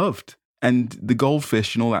felt loved. And the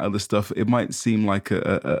goldfish and all that other stuff, it might seem like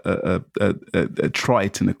a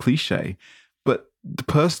trite and a cliche, but the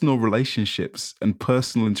personal relationships and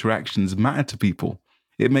personal interactions matter to people.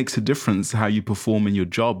 It makes a difference how you perform in your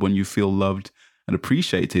job when you feel loved and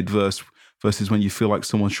appreciated versus when you feel like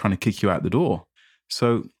someone's trying to kick you out the door.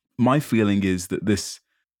 So my feeling is that this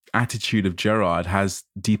attitude of Gerrard has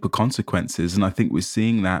deeper consequences, and I think we're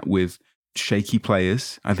seeing that with shaky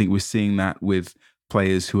players. I think we're seeing that with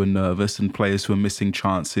players who are nervous and players who are missing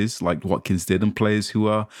chances like Watkins did, and players who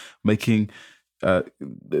are making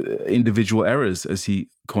individual errors, as he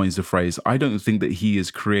coins the phrase. I don't think that he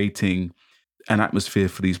is creating an atmosphere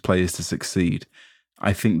for these players to succeed.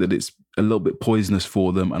 I think that it's a little bit poisonous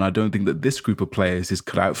for them, and I don't think that this group of players is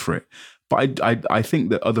cut out for it. But I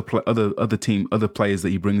think that other players that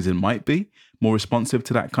he brings in might be more responsive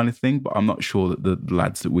to that kind of thing, but I'm not sure that the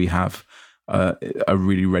lads that we have are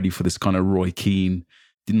really ready for this kind of Roy Keane,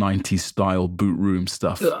 90s style boot room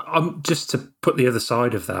stuff. Just to put the other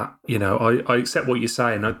side of that, I accept what you're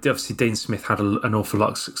saying. Obviously, Dean Smith had an awful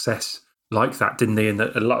lot of success like that, didn't he? And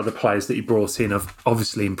a lot of the players that he brought in have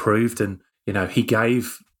obviously improved. And, he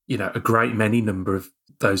gave, a great many number of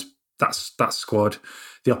that squad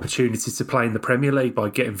the opportunity to play in the Premier League by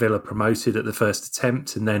getting Villa promoted at the first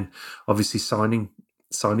attempt, and then obviously signing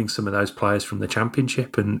some of those players from the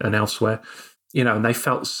Championship and elsewhere. And they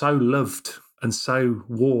felt so loved and so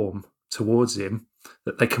warm towards him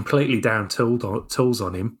that they completely down tools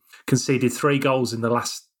on him, conceded 3 goals in the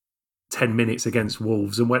last 10 minutes against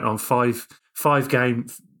Wolves and went on five game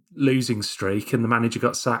losing streak, and the manager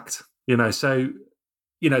got sacked. So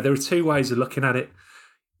there are two ways of looking at it.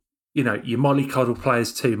 You mollycoddle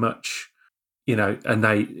players too much, and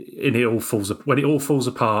it all falls apart. When it all falls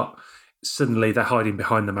apart, suddenly they're hiding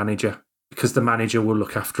behind the manager because the manager will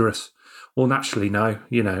look after us. Well, naturally, no.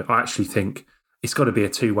 I actually think it's got to be a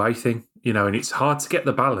two-way thing, and it's hard to get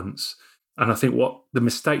the balance. And I think what the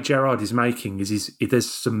mistake Gerrard is making is there's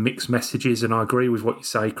some mixed messages, and I agree with what you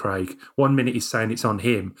say, Craig. 1 minute he's saying it's on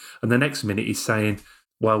him, and the next minute he's saying,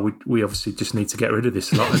 well, we obviously just need to get rid of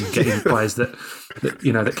this lot and get in players that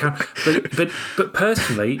can. But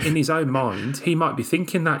personally, in his own mind, he might be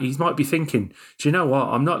thinking that. He might be thinking, do you know what?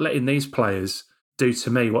 I'm not letting these players do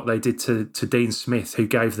to me what they did to Dean Smith, who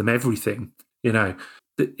gave them everything. He's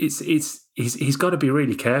got to be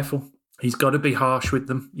really careful. He's got to be harsh with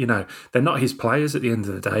them. They're not his players at the end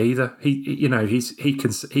of the day either. He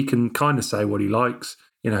can kind of say what he likes.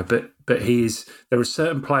 But there are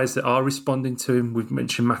certain players that are responding to him. We've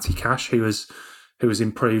mentioned Matty Cash, who has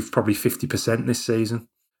improved probably 50% this season,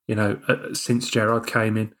 since Gerrard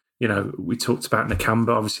came in. We talked about Nakamba.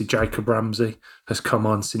 Obviously, Jacob Ramsey has come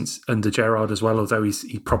on since under Gerrard as well, although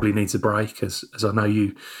he probably needs a break, as I know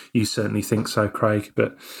you certainly think so, Craig.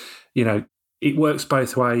 But, it works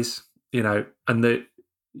both ways, and the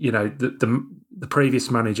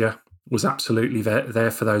previous manager was absolutely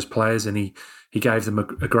there for those players, and he gave them a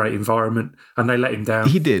great environment, and they let him down.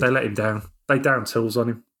 He did. They let him down. They down tools on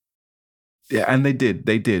him. Yeah, and they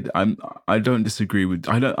did. I don't disagree with.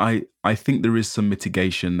 I think there is some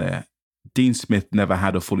mitigation there. Dean Smith never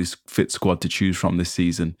had a fully fit squad to choose from this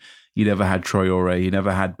season. He never had Traore. He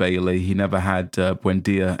never had Bailey. He never had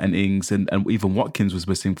Buendia and Ings, and even Watkins was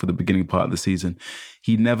missing for the beginning part of the season.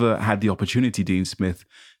 He never had the opportunity, Dean Smith,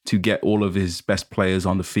 to get all of his best players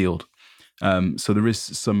on the field. So there is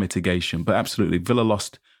some mitigation, but absolutely, Villa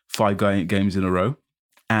lost 5 games in a row,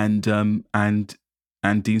 and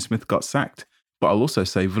Dean Smith got sacked. But I'll also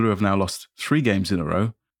say Villa have now lost 3 games in a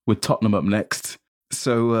row, with Tottenham up next.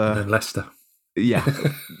 So and Leicester, yeah.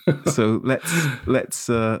 So let's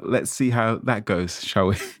see how that goes, shall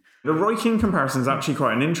we? The Roy Keane comparison is actually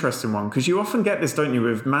quite an interesting one, because you often get this, don't you,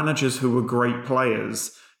 with managers who were great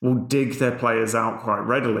players will dig their players out quite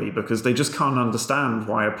readily because they just can't understand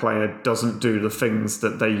why a player doesn't do the things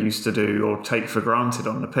that they used to do or take for granted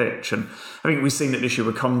on the pitch. And I think we've seen it this year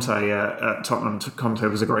with Conte at Tottenham. Conte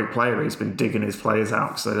was a great player. He's been digging his players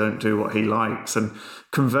out because they don't do what he likes. And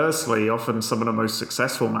conversely, often some of the most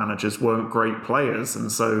successful managers weren't great players.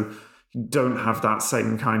 And so don't have that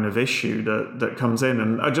same kind of issue that comes in.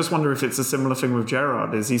 And I just wonder if it's a similar thing with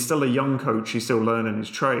Gerrard. Is he's still a young coach, he's still learning his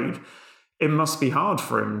trade. It must be hard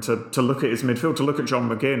for him to look at his midfield, to look at John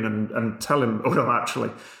McGinn and tell him,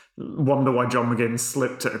 wonder why John McGinn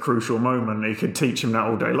slipped at a crucial moment. He could teach him that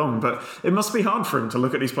all day long. But it must be hard for him to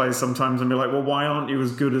look at these players sometimes and be like, well, why aren't you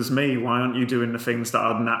as good as me? Why aren't you doing the things that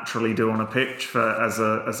I'd naturally do on a pitch as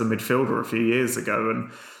a midfielder a few years ago? And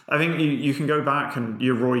I think you can go back and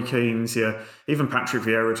your Roy Keanes, even Patrick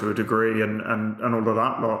Vieira to a degree and all of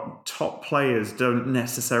that lot. Top players don't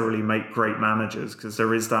necessarily make great managers because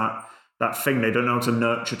there is that thing. They don't know how to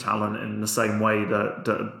nurture talent in the same way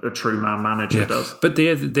that a true man manager does. But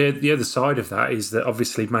the other side of that is that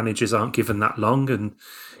obviously managers aren't given that long, and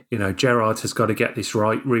Gerrard has got to get this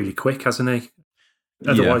right really quick, hasn't he?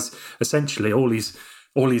 Otherwise, essentially, all his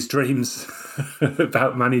dreams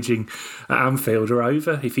about managing at Anfield are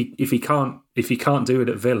over. If he can't do it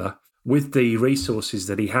at Villa with the resources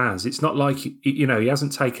that he has, it's not like he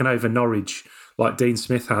hasn't taken over Norwich like Dean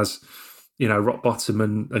Smith has. Rock bottom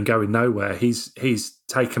and going nowhere. He's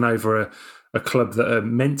taken over a club that are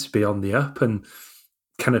meant to be on the up and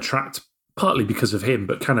can attract, partly because of him,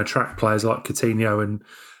 but can attract players like Coutinho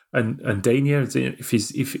and Digne. If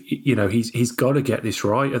he's got to get this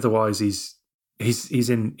right, otherwise he's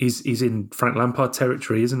in Frank Lampard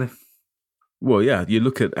territory, isn't he? Well, yeah. You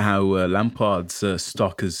look at how Lampard's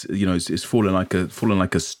stock is fallen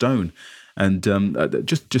like a stone. And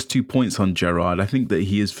just 2 points on Gerrard. I think that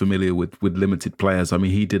he is familiar with limited players. I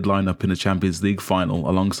mean, he did line up in a Champions League final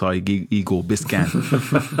alongside Igor Biscan.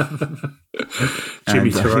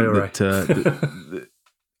 Jimmy Traore.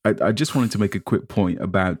 I just wanted to make a quick point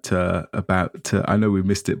about. I know we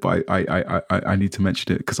missed it, but I need to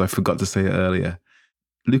mention it because I forgot to say it earlier.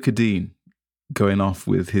 Luca Dean going off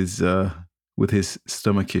with his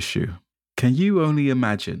stomach issue. Can you only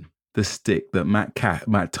imagine the stick that Matt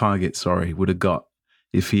Targett, would have got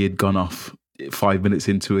if he had gone off 5 minutes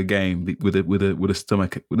into a game with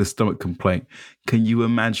a stomach complaint? Can you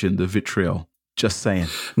imagine the vitriol? Just saying.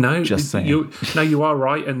 No, just saying. You are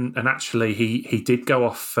right, and actually he did go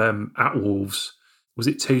off at Wolves. Was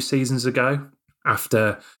it 2 seasons ago?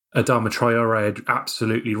 After Adama Traore had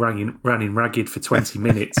absolutely ran in ragged for 20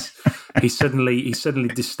 minutes. He suddenly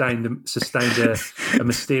sustained a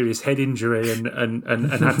mysterious head injury and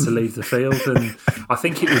had to leave the field. And I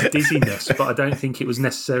think it was dizziness, but I don't think it was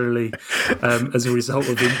necessarily as a result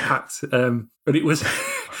of impact. But it was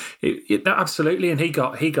absolutely, and he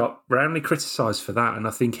got roundly criticised for that. And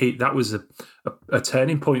I think that was a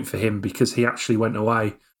turning point for him because he actually went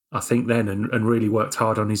away, I think, then and really worked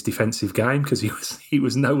hard on his defensive game because he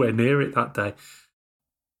was nowhere near it that day.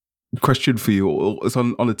 Question for you, it's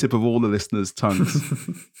on the tip of all the listeners' tongues.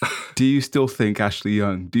 Do you still think Ashley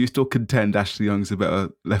Young? Do you still contend Ashley Young's a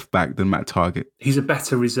better left back than Matt Targett? He's a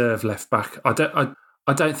better reserve left back. I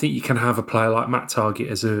don't think you can have a player like Matt Targett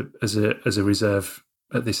as a reserve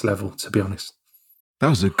at this level, to be honest. That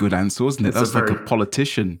was a good answer, wasn't it? That was like a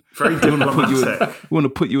politician. Very diplomatic. We want to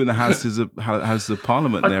put you in the Houses of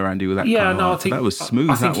Parliament there, Andy, with that kind of answer. That was smooth,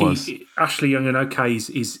 I think Ashley Young,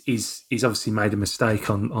 he's obviously made a mistake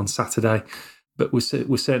on Saturday, but we're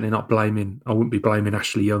certainly not blaming, I wouldn't be blaming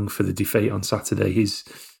Ashley Young for the defeat on Saturday.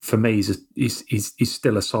 For me, he's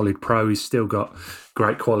still a solid pro. He's still got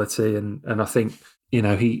great quality, and I think,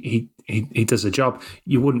 he does a job.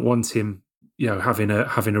 You wouldn't want him having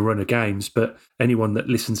a run of games, but anyone that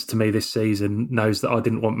listens to me this season knows that I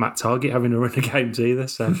didn't want Matt Targett having a run of games either.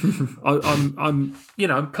 So I'm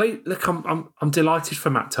delighted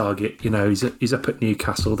for Matt Targett. He's up at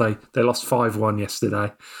Newcastle. They lost 5-1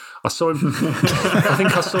 yesterday. I saw him.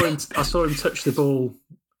 I saw him touch the ball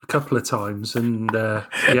a couple of times, and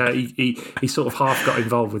he sort of half got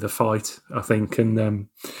involved with a fight, I think, and.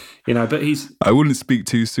 But I wouldn't speak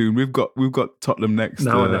too soon. We've got Tottenham next.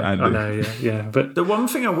 No, Andy. I know, yeah. But the one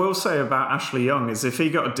thing I will say about Ashley Young is if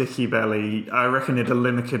he got a dicky belly, I reckon he'd have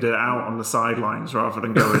limited it out on the sidelines rather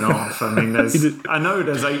than going off. I mean, I know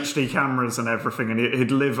there's HD cameras and everything, and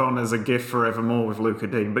he'd live on as a gift forevermore with Luca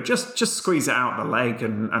Dean. But just squeeze it out the leg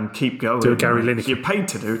and keep going. Do a Gary Lineker. You're paid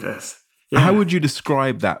to do this. Yeah. How would you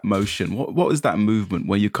describe that motion? What is that movement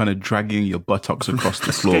where you're kind of dragging your buttocks across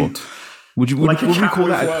the floor? Would we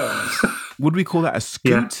call that a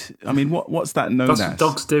scoot? Yeah. I mean, what's that known as?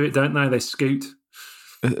 Dogs do it, don't they? They scoot.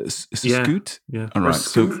 A scoot? Yeah. All right.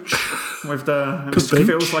 So with it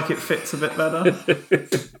feels like it fits a bit better.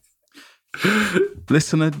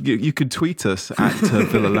 Listener, you could tweet us at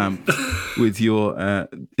Villa Lamp with your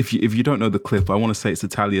if you don't know the clip, I want to say it's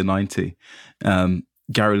Italia 90.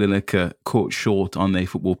 Gary Lineker caught short on a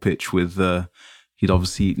football pitch with he'd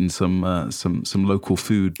obviously eaten some local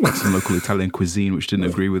food, some local Italian cuisine, which didn't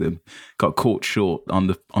agree with him. Got caught short on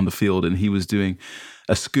the field, and he was doing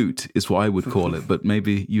a scoot, is what I would call it. But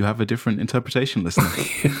maybe you have a different interpretation, listener.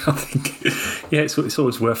 I think, it's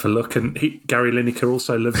always worth a look. And Gary Lineker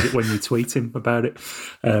also loves it when you tweet him about it.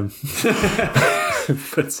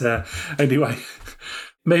 But anyway,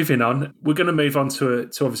 moving on, we're going to move on to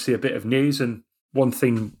obviously a bit of news. And one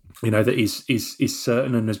thing, that is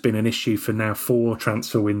certain and has been an issue for now 4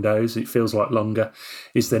 transfer windows, it feels like longer,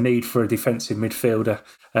 is the need for a defensive midfielder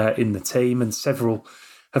in the team, and several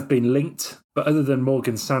have been linked. But other than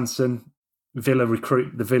Morgan Sanson, the Villa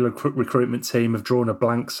recruitment team have drawn a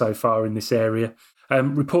blank so far in this area.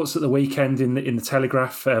 Reports at the weekend in the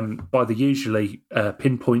Telegraph by the usually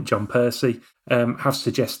pinpoint John Percy have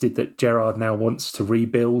suggested that Gerrard now wants to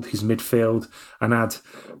rebuild his midfield and add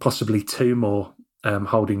possibly 2 more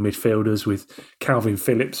holding midfielders, with Calvin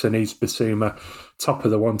Phillips and Yves Bissouma top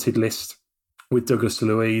of the wanted list, with Douglas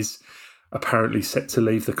Luiz apparently set to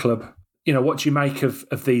leave the club. What do you make of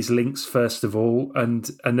these links, first of all?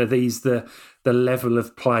 And are these the level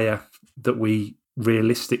of player that we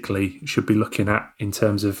realistically should be looking at in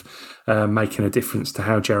terms of making a difference to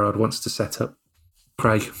how Gerrard wants to set up?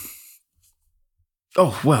 Craig?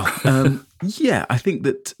 Oh, well, yeah, I think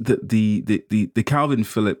that the Calvin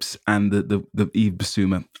Phillips and the Yves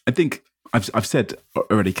Bissouma, I think I've said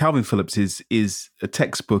already, Calvin Phillips is a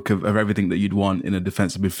textbook of everything that you'd want in a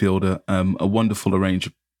defensive midfielder. A wonderful range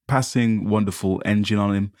of passing, wonderful engine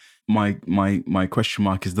on him. My question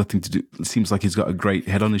mark is nothing to do. It seems like he's got a great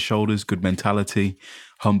head on his shoulders, good mentality,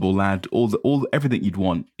 humble lad, everything you'd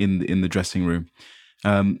want in the dressing room.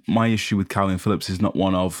 My issue with Calvin Phillips is not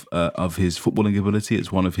one of his footballing ability;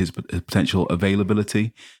 it's one of his potential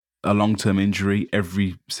availability. A long-term injury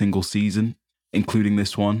every single season, including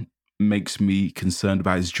this one, makes me concerned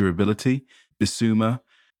about his durability. Bissouma,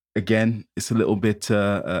 again, it's a little bit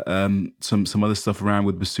some other stuff around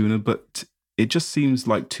with Bissouma, but it just seems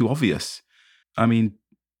like too obvious. I mean,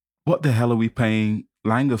 what the hell are we paying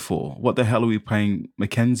Langer for? What the hell are we paying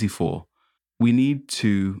McKenzie for? We need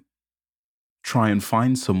to try and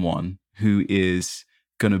find someone who is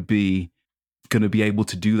going to be able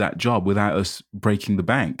to do that job without us breaking the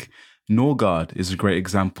bank. Norgard is a great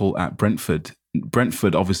example at Brentford.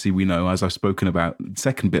 Brentford, obviously, we know, as I've spoken about,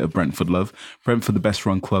 second bit of Brentford love. Brentford, the best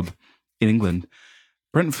run club in England.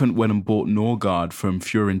 Brentford went and bought Norgard from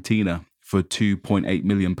Fiorentina for £2.8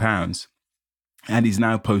 million. And he's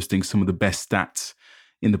now posting some of the best stats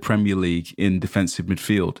in the Premier League in defensive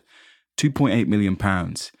midfield. £2.8 million.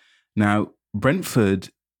 Now, Brentford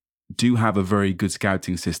do have a very good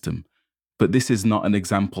scouting system, but this is not an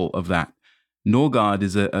example of that. Norgard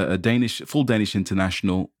is a full Danish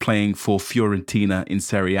international playing for Fiorentina in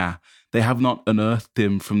Serie A. They have not unearthed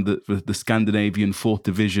him from the Scandinavian 4th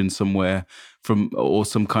division somewhere, or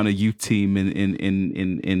some kind of youth team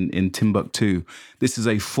in Timbuktu. This is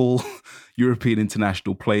a full European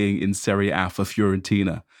international playing in Serie A for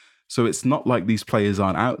Fiorentina. So it's not like these players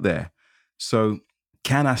aren't out there. So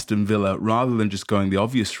can Aston Villa, rather than just going the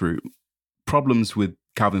obvious route, problems with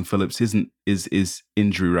Calvin Phillips is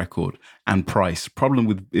injury record and price. Problem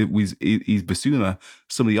with Bissouma,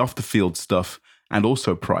 some of the off the field stuff, and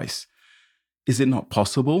also price. Is it not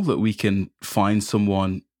possible that we can find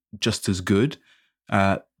someone just as good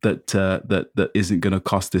that isn't going to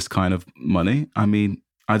cost this kind of money? I mean,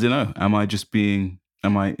 I don't know. Am I just being?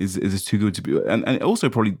 Is this too good to be? And it also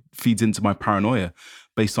probably feeds into my paranoia,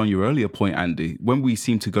 based on your earlier point, Andy. When we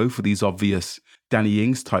seem to go for these obvious Danny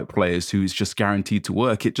Ings type players who's just guaranteed to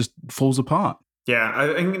work, it just falls apart. Yeah,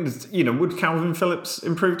 I think, would Calvin Phillips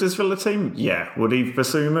improve this Villa team? Yeah. Would Yves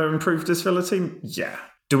Bissouma improve this Villa team? Yeah.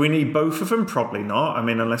 Do we need both of them? Probably not. I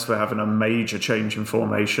mean, unless we're having a major change in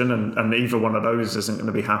formation, and either one of those isn't going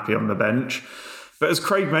to be happy on the bench. But as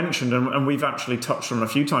Craig mentioned, and we've actually touched on a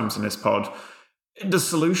few times in this pod, the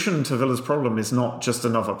solution to Villa's problem is not just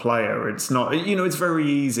another player. It's not, it's very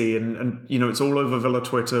easy and it's all over Villa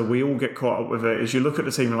Twitter. We all get caught up with it. As you look at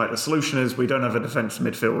the team, and like, the solution is we don't have a defensive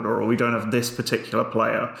midfielder, or we don't have this particular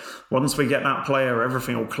player. Once we get that player,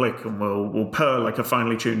 everything will click and we'll purr like a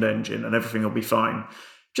finely tuned engine and everything will be fine.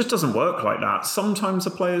 Just doesn't work like that. Sometimes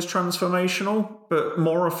a player's transformational, but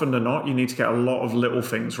more often than not, you need to get a lot of little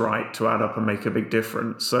things right to add up and make a big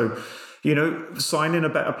difference. So signing a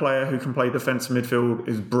better player who can play defensive midfield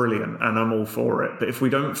is brilliant, and I'm all for it. But if we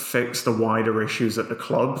don't fix the wider issues at the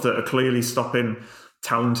club that are clearly stopping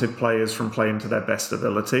talented players from playing to their best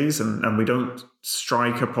abilities, and we don't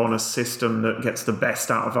strike upon a system that gets the best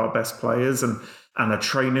out of our best players, and a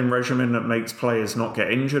training regimen that makes players not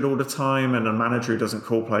get injured all the time, and a manager who doesn't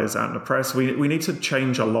call players out in the press. We need to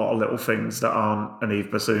change a lot of little things that aren't an Yves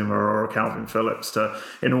Bissouma or a Calvin Phillips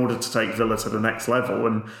in order to take Villa to the next level.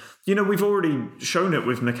 And we've already shown it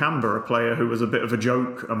with Nakamba, a player who was a bit of a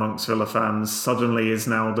joke amongst Villa fans, suddenly is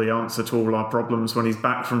now the answer to all our problems when he's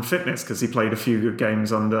back from fitness because he played a few good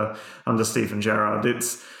games under Steven Gerrard.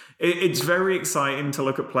 It's very exciting to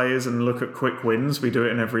look at players and look at quick wins. We do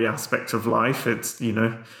it in every aspect of life. It's,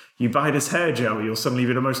 you buy this hair gel, you'll suddenly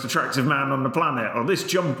be the most attractive man on the planet, or this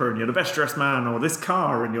jumper and you're the best dressed man, or this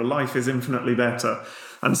car and your life is infinitely better.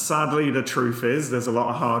 And sadly, the truth is there's a lot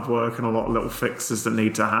of hard work and a lot of little fixes that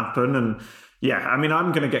need to happen. And yeah, I'm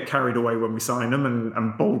going to get carried away when we sign them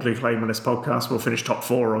and boldly claim on this podcast we'll finish top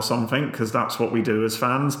 4 or something, because that's what we do as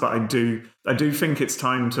fans. But I do think it's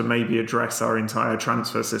time to maybe address our entire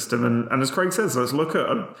transfer system. And as Craig says, let's look at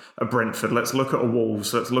a Brentford, let's look at a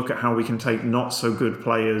Wolves, let's look at how we can take not so good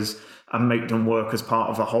players and make them work as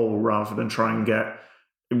part of a whole rather than try and get...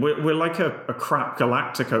 We're like a crap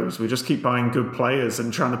Galacticos. We just keep buying good players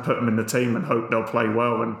and trying to put them in the team and hope they'll play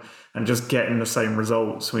well and just getting the same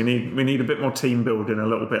results. We need a bit more team building, a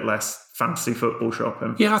little bit less fancy football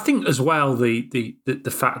shopping. Yeah, I think as well the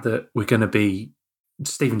fact that we're going to be...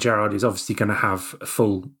 Steven Gerrard is obviously going to have a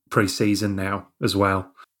full pre-season now as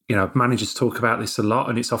well. Managers talk about this a lot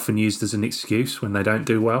and it's often used as an excuse when they don't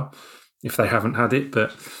do well, if they haven't had it.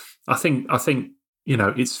 But I think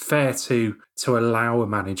it's fair to allow a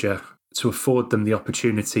manager to afford them the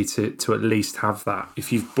opportunity to at least have that.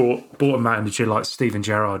 If you've bought a manager like Steven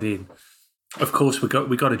Gerrard in, of course we got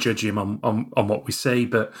to judge him on what we see,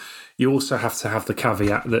 but you also have to have the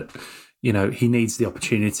caveat that he needs the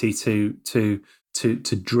opportunity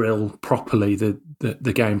to drill properly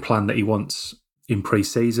the game plan that he wants in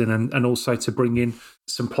pre-season, and also to bring in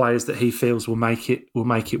some players that he feels will make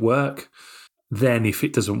it work. Then if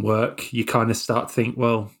it doesn't work, you kind of start to think,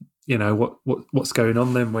 well, what's going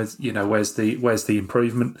on then? Where's the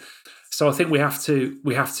improvement? So I think we have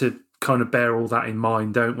to kind of bear all that in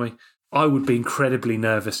mind, don't we? I would be incredibly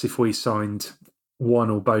nervous if we signed one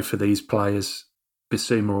or both of these players,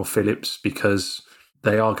 Bissouma or Phillips, because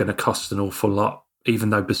they are going to cost an awful lot,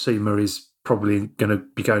 even though Bissouma is probably going to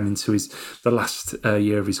be going into the last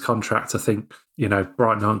year of his contract. I think,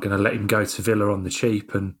 Brighton aren't going to let him go to Villa on the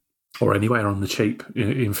cheap or anywhere on the cheap,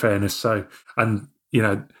 in fairness. So, and,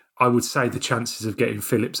 I would say the chances of getting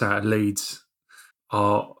Phillips out of Leeds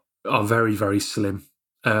are very, very slim,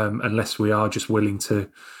 unless we are just willing to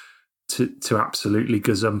absolutely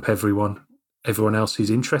gazump everyone else who's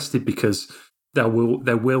interested, because there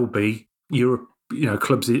will be Europe,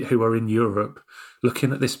 clubs who are in Europe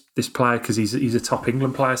looking at this player because he's a top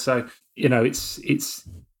England player. So, it's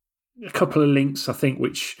a couple of links, I think,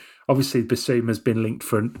 which obviously Bissouma has been linked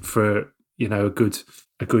for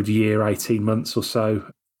a good year, 18 months or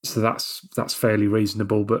so. So that's fairly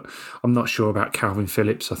reasonable, but I'm not sure about Calvin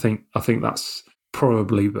Phillips. I think that's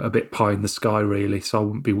probably a bit pie in the sky, really. So I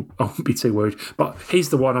wouldn't be too worried. But he's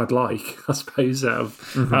the one I'd like, I suppose, out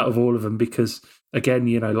of all of them, because again,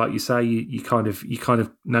 like you say, you kind of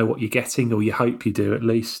know what you're getting, or you hope you do at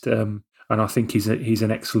least. And I think he's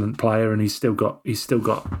an excellent player, and he's still got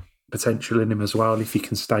potential in him as well if he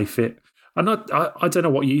can stay fit. And I don't know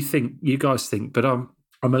what you guys think, but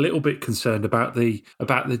I'm a little bit concerned about the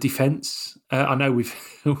defence. I know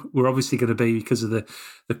we're obviously going to be, because of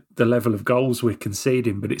the level of goals we're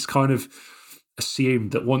conceding, but it's kind of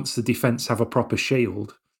assumed that once the defence have a proper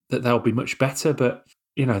shield, that they'll be much better. But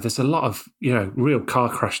there's a lot of real car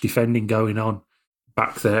crash defending going on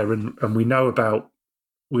back there, and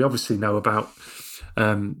we obviously know about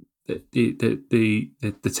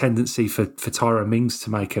the tendency for Tyrone Mings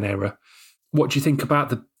to make an error. What do you think about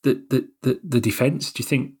the defence? Do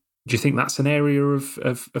you think that's an area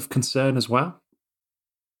of concern as well?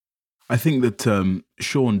 I think that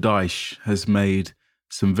Sean Dyche has made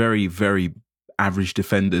some very, very average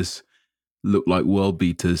defenders look like world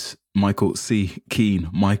beaters. Michael Keane,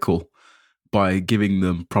 by giving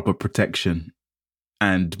them proper protection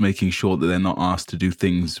and making sure that they're not asked to do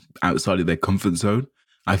things outside of their comfort zone.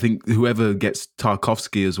 I think whoever gets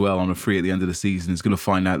Tarkowski as well on a free at the end of the season is going to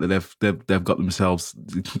find out that they've got themselves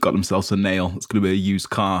a nail. It's going to be a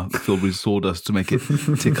used car filled with sawdust to make it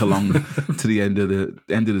tick along to the end of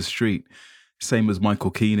the street. Same as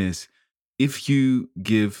Michael Keane is. If you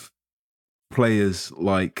give players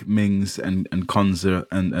like Mings and Konza,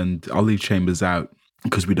 and I'll leave Chambers out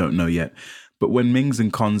because we don't know yet. But when Mings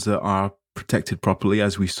and Konza are protected properly,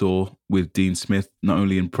 as we saw with Dean Smith, not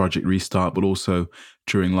only in Project Restart, but also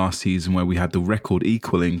during last season where we had the record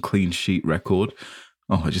equaling clean sheet record.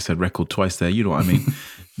 Oh, I just said record twice there. You know what I mean?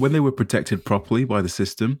 When they were protected properly by the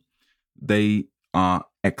system, they are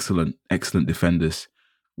excellent defenders.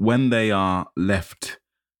 When they are left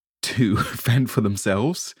to fend for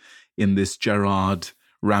themselves in this Gerrard,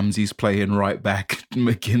 Ramsey's playing right back,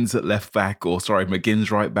 McGinn's at left back,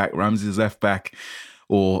 McGinn's right back, Ramsey's left back,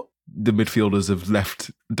 or the midfielders have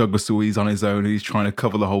left Douglas Luiz on his own. He's trying to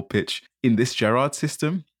cover the whole pitch. In this Gerrard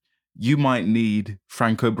system, you might need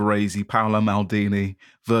Franco Baresi, Paolo Maldini,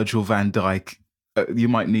 Virgil van Dijk. You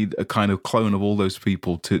might need a kind of clone of all those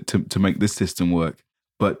people to make this system work.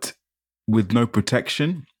 But with no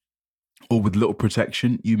protection, or with little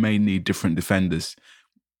protection, you may need different defenders.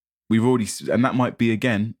 And that might be,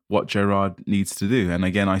 again, what Gerrard needs to do. And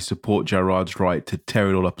again, I support Gerrard's right to tear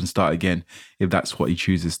it all up and start again if that's what he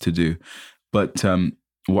chooses to do. But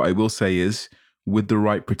what I will say is, with the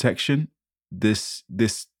right protection, this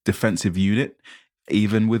defensive unit,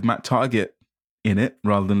 even with Matt Targett in it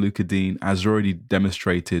rather than Luca Dean, has already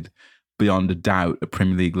demonstrated beyond a doubt at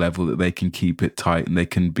Premier League level that they can keep it tight and they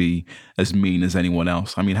can be as mean as anyone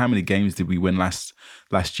else. I mean, how many games did we win last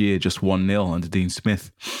year? Just 1-0 under Dean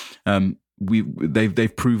Smith.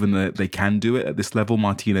 They've proven that they can do it at this level.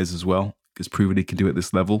 Martinez as well has proven he can do it at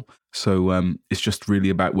this level. So it's just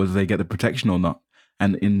really about whether they get the protection or not.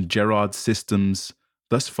 And in Gerrard's systems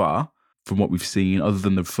thus far, from what we've seen, other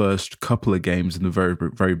than the first couple of games in the very,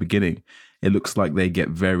 very beginning, it looks like they get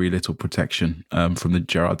very little protection from the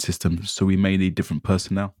Gerrard system. So we may need different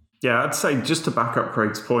personnel. Yeah, I'd say just to back up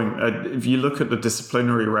Craig's point, if you look at the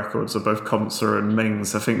disciplinary records of both Konsa and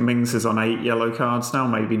Mings, I think Mings is on 8 yellow cards now,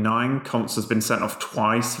 maybe 9. Konsa's been sent off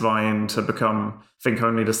twice, vying to become, I think,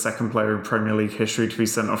 only the second player in Premier League history to be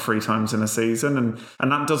sent off 3 times in a season. And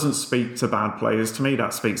that doesn't speak to bad players to me.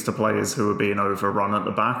 That speaks to players who are being overrun at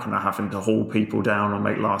the back and are having to haul people down or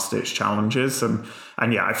make last-ditch challenges. And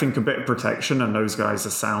yeah, I think a bit of protection and those guys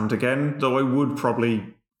are sound again, though I would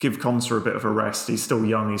probably give Konsa a bit of a rest. He's still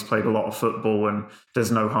young. He's played a lot of football, and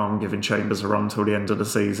there's no harm giving Chambers a run till the end of the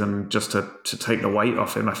season just to take the weight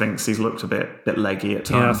off him. I think he's looked a bit leggy at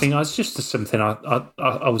times. Yeah, I think that's just something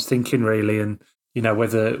I was thinking really, and you know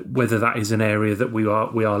whether that is an area that we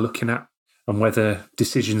are looking at, and whether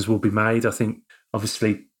decisions will be made. I think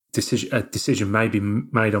obviously a decision may be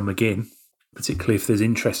made on McGinn, particularly if there's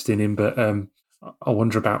interest in him. But I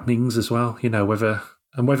wonder about Mings as well. You know whether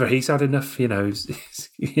he's had enough,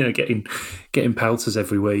 getting pelters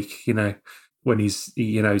every week, when he's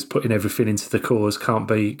putting everything into the cause can't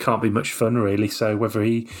be much fun really. So whether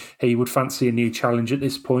he would fancy a new challenge at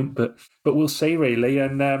this point, but we'll see really.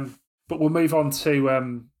 And but we'll move on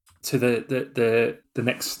to the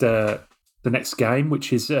next game,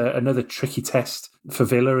 which is another tricky test for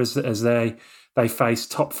Villa as they face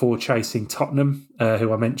top 4 chasing Tottenham,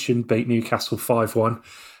 who I mentioned beat Newcastle 5-1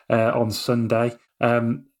 on Sunday.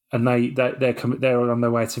 And they're on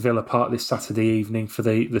their way to Villa Park this Saturday evening for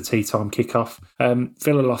the tea time kickoff.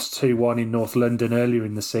 Villa lost 2-1 in North London earlier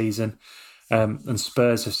in the season, and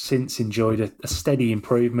Spurs have since enjoyed a steady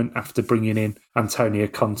improvement after bringing in Antonio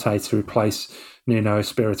Conte to replace Nuno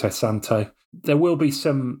Espirito Santo. There will be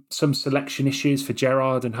some selection issues for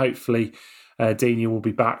Gerrard, and hopefully Dina will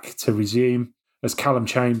be back to resume, as Callum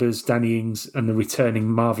Chambers, Danny Ings and the returning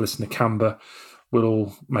marvellous Nakamba will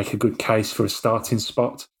all make a good case for a starting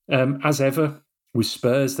spot. As ever, with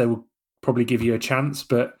Spurs, they will probably give you a chance,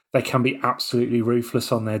 but they can be absolutely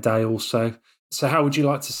ruthless on their day also. So how would you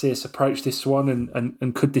like to see us approach this one?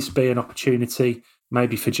 And could this be an opportunity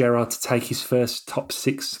maybe for Gerrard to take his first top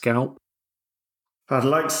 6 scalp? I'd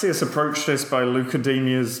like to see us approach this by Luca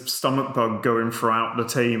Digna's stomach bug going throughout the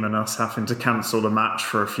team and us having to cancel the match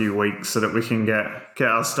for a few weeks so that we can get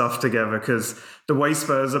our stuff together, because the way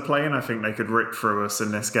Spurs are playing, I think they could rip through us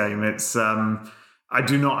in this game. It's I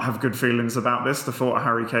do not have good feelings about this. The thought of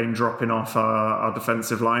Harry Kane dropping off our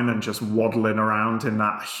defensive line and just waddling around in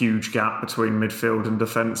that huge gap between midfield and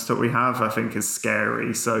defence that we have, I think is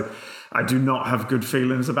scary. So I do not have good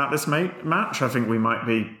feelings about this match. I think we might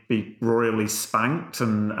be royally spanked,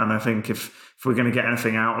 and I think if we're going to get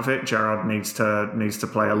anything out of it, Gerrard needs to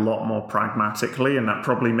play a lot more pragmatically, and that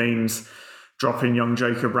probably means dropping young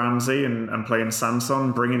Jacob Ramsey and playing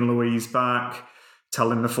Sanson, bringing Luiz back,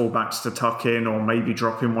 telling the fullbacks to tuck in, or maybe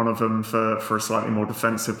dropping one of them for a slightly more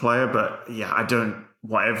defensive player. But yeah,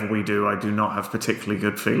 whatever we do, I do not have particularly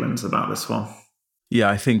good feelings about this one. Yeah,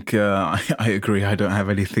 I think I agree. I don't have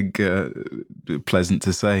anything pleasant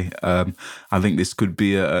to say. I think this could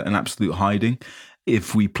be an absolute hiding.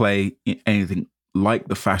 If we play anything like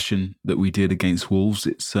the fashion that we did against Wolves,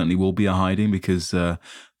 it certainly will be a hiding because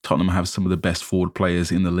Tottenham have some of the best forward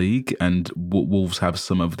players in the league, and Wolves have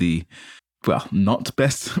some of the, well, not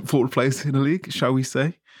best forward players in the league, shall we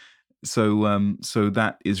say. So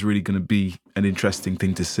that is really going to be an interesting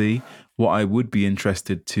thing to see. What I would be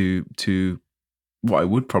interested to what I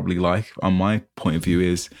would probably like, on my point of view,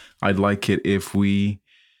 is I'd like it if we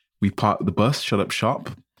park the bus, shut up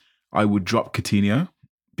shop. I would drop Coutinho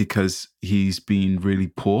because he's been really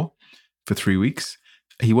poor for 3 weeks.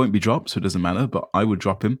 He won't be dropped, so it doesn't matter, but I would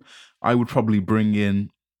drop him. I would probably bring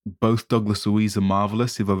in both Douglas Luiz and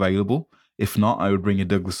Marvelous if available. If not, I would bring in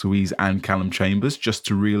Douglas Luiz and Callum Chambers just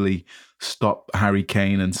to really stop Harry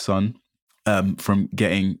Kane and Son from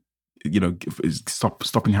getting,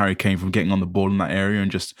 stopping Harry Kane from getting on the ball in that area and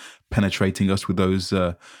just penetrating us with those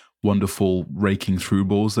wonderful raking through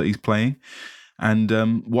balls that he's playing. And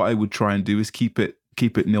what I would try and do is keep it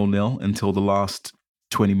 0-0 until the last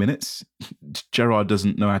 20 minutes. Gerrard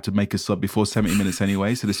doesn't know how to make a sub before 70 minutes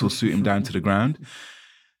anyway, so this will suit him down to the ground.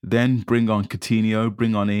 Then bring on Coutinho,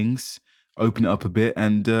 bring on Ings, open it up a bit,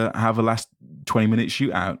 and have a last 20-minute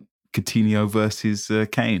shootout. Coutinho versus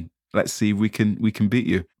Kane. Let's see if we can beat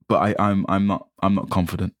you. But I'm not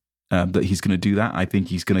confident that he's going to do that. I think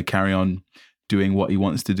he's going to carry on doing what he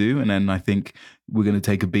wants to do, and then I think we're going to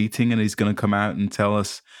take a beating, and he's going to come out and tell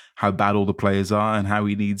us how bad all the players are and how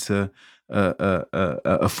he needs a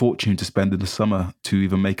fortune to spend in the summer to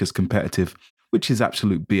even make us competitive, which is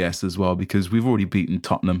absolute BS as well, because we've already beaten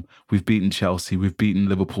Tottenham, we've beaten Chelsea, we've beaten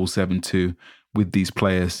Liverpool 7-2 with these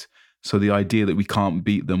players. So the idea that we can't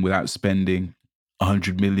beat them without spending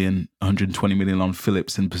 100 million, 120 million on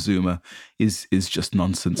Phillips and Bazuma is just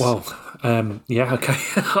nonsense. Well, yeah, okay.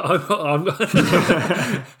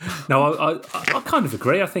 I kind of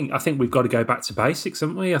agree. I think we've got to go back to basics,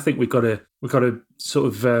 haven't we? I think we've got to sort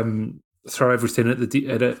of throw everything at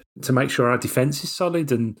to make sure our defence is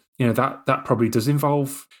solid, and that probably does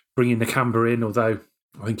involve bringing Nakamba in. Although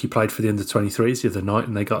I think he played for the under-23s the other night,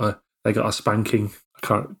 and they got a spanking. I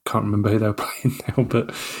can't remember who they were playing now, but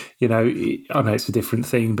I know it's a different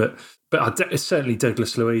thing. But certainly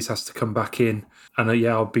Douglas Luiz has to come back in, and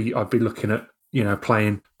I'd be looking at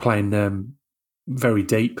playing very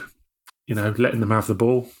deep, letting them have the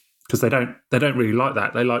ball, because they don't really like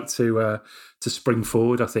that. They like to spring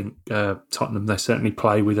forward. I think Tottenham, they certainly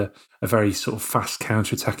play with a very sort of fast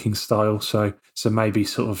counter-attacking style. So maybe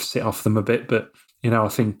sort of sit off them a bit. But I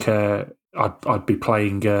think I'd be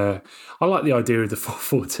playing. I like the idea of the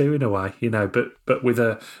 4-4-2 in a way, but with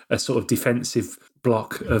a sort of defensive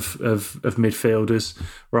block of midfielders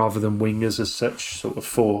rather than wingers as such. Sort of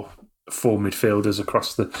four midfielders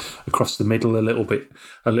across the middle, a little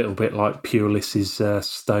bit like Pulis's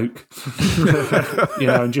Stoke,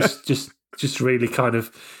 and just really kind of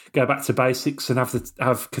go back to basics and have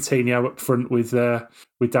Coutinho up front with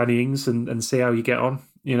Danny Ings and see how you get on,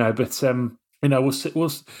 But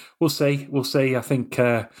we'll see. I think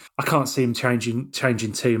I can't see him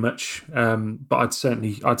changing too much, but I'd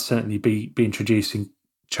certainly be introducing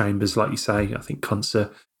Chambers, like you say. I think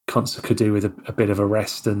Konsa could do with a bit of a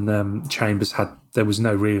rest, and Chambers there was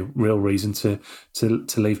no real reason to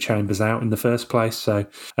leave Chambers out in the first place. So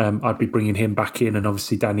I'd be bringing him back in, and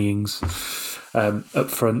obviously Danny Ings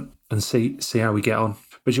up front, and see how we get on.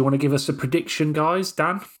 But do you want to give us a prediction, guys?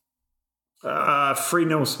 Dan?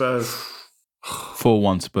 3-0 Spurs.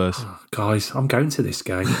 4-1 Spurs. Oh, guys, I'm going to this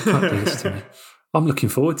game. You can't do this to me. I'm looking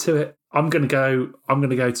forward to it. I'm going to go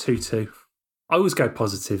 2-2. I always go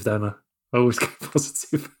positive, don't I? I always go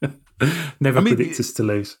positive. Never predict us to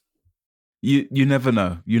lose. You never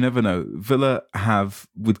know. You never know. Villa have,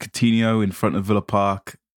 with Coutinho in front of Villa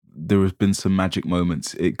Park, there has been some magic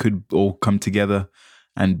moments. It could all come together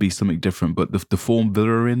and be something different. But the form Villa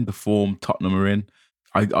are in, the form Tottenham are in,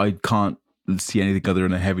 I can't see anything other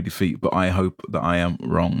than a heavy defeat. But I hope that I am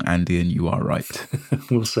wrong, Andy, and you are right.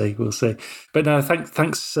 We'll see. But no,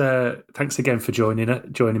 thanks again for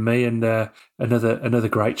joining me, and another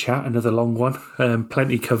great chat, another long one,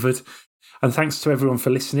 plenty covered. And thanks to everyone for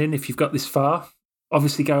listening. If you've got this far,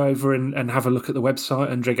 obviously go over and have a look at the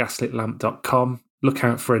website, andregaslitlamp.com. Look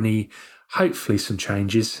out for any, hopefully some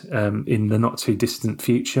changes in the not too distant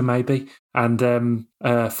future, maybe. And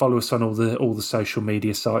follow us on all the social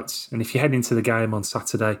media sites. And if you head into the game on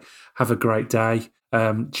Saturday, have a great day.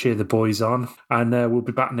 Cheer the boys on, and we'll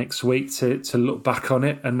be back next week to look back on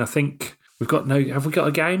it. And I think have we got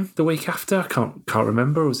a game the week after? I can't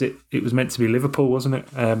remember. It was meant to be Liverpool, wasn't it?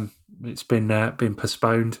 It's been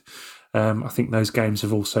postponed. I think those games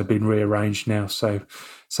have also been rearranged now, so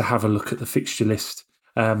have a look at the fixture list.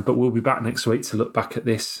 But we'll be back next week to look back at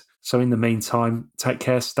this. So in the meantime, take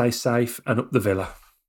care, stay safe, and up the Villa.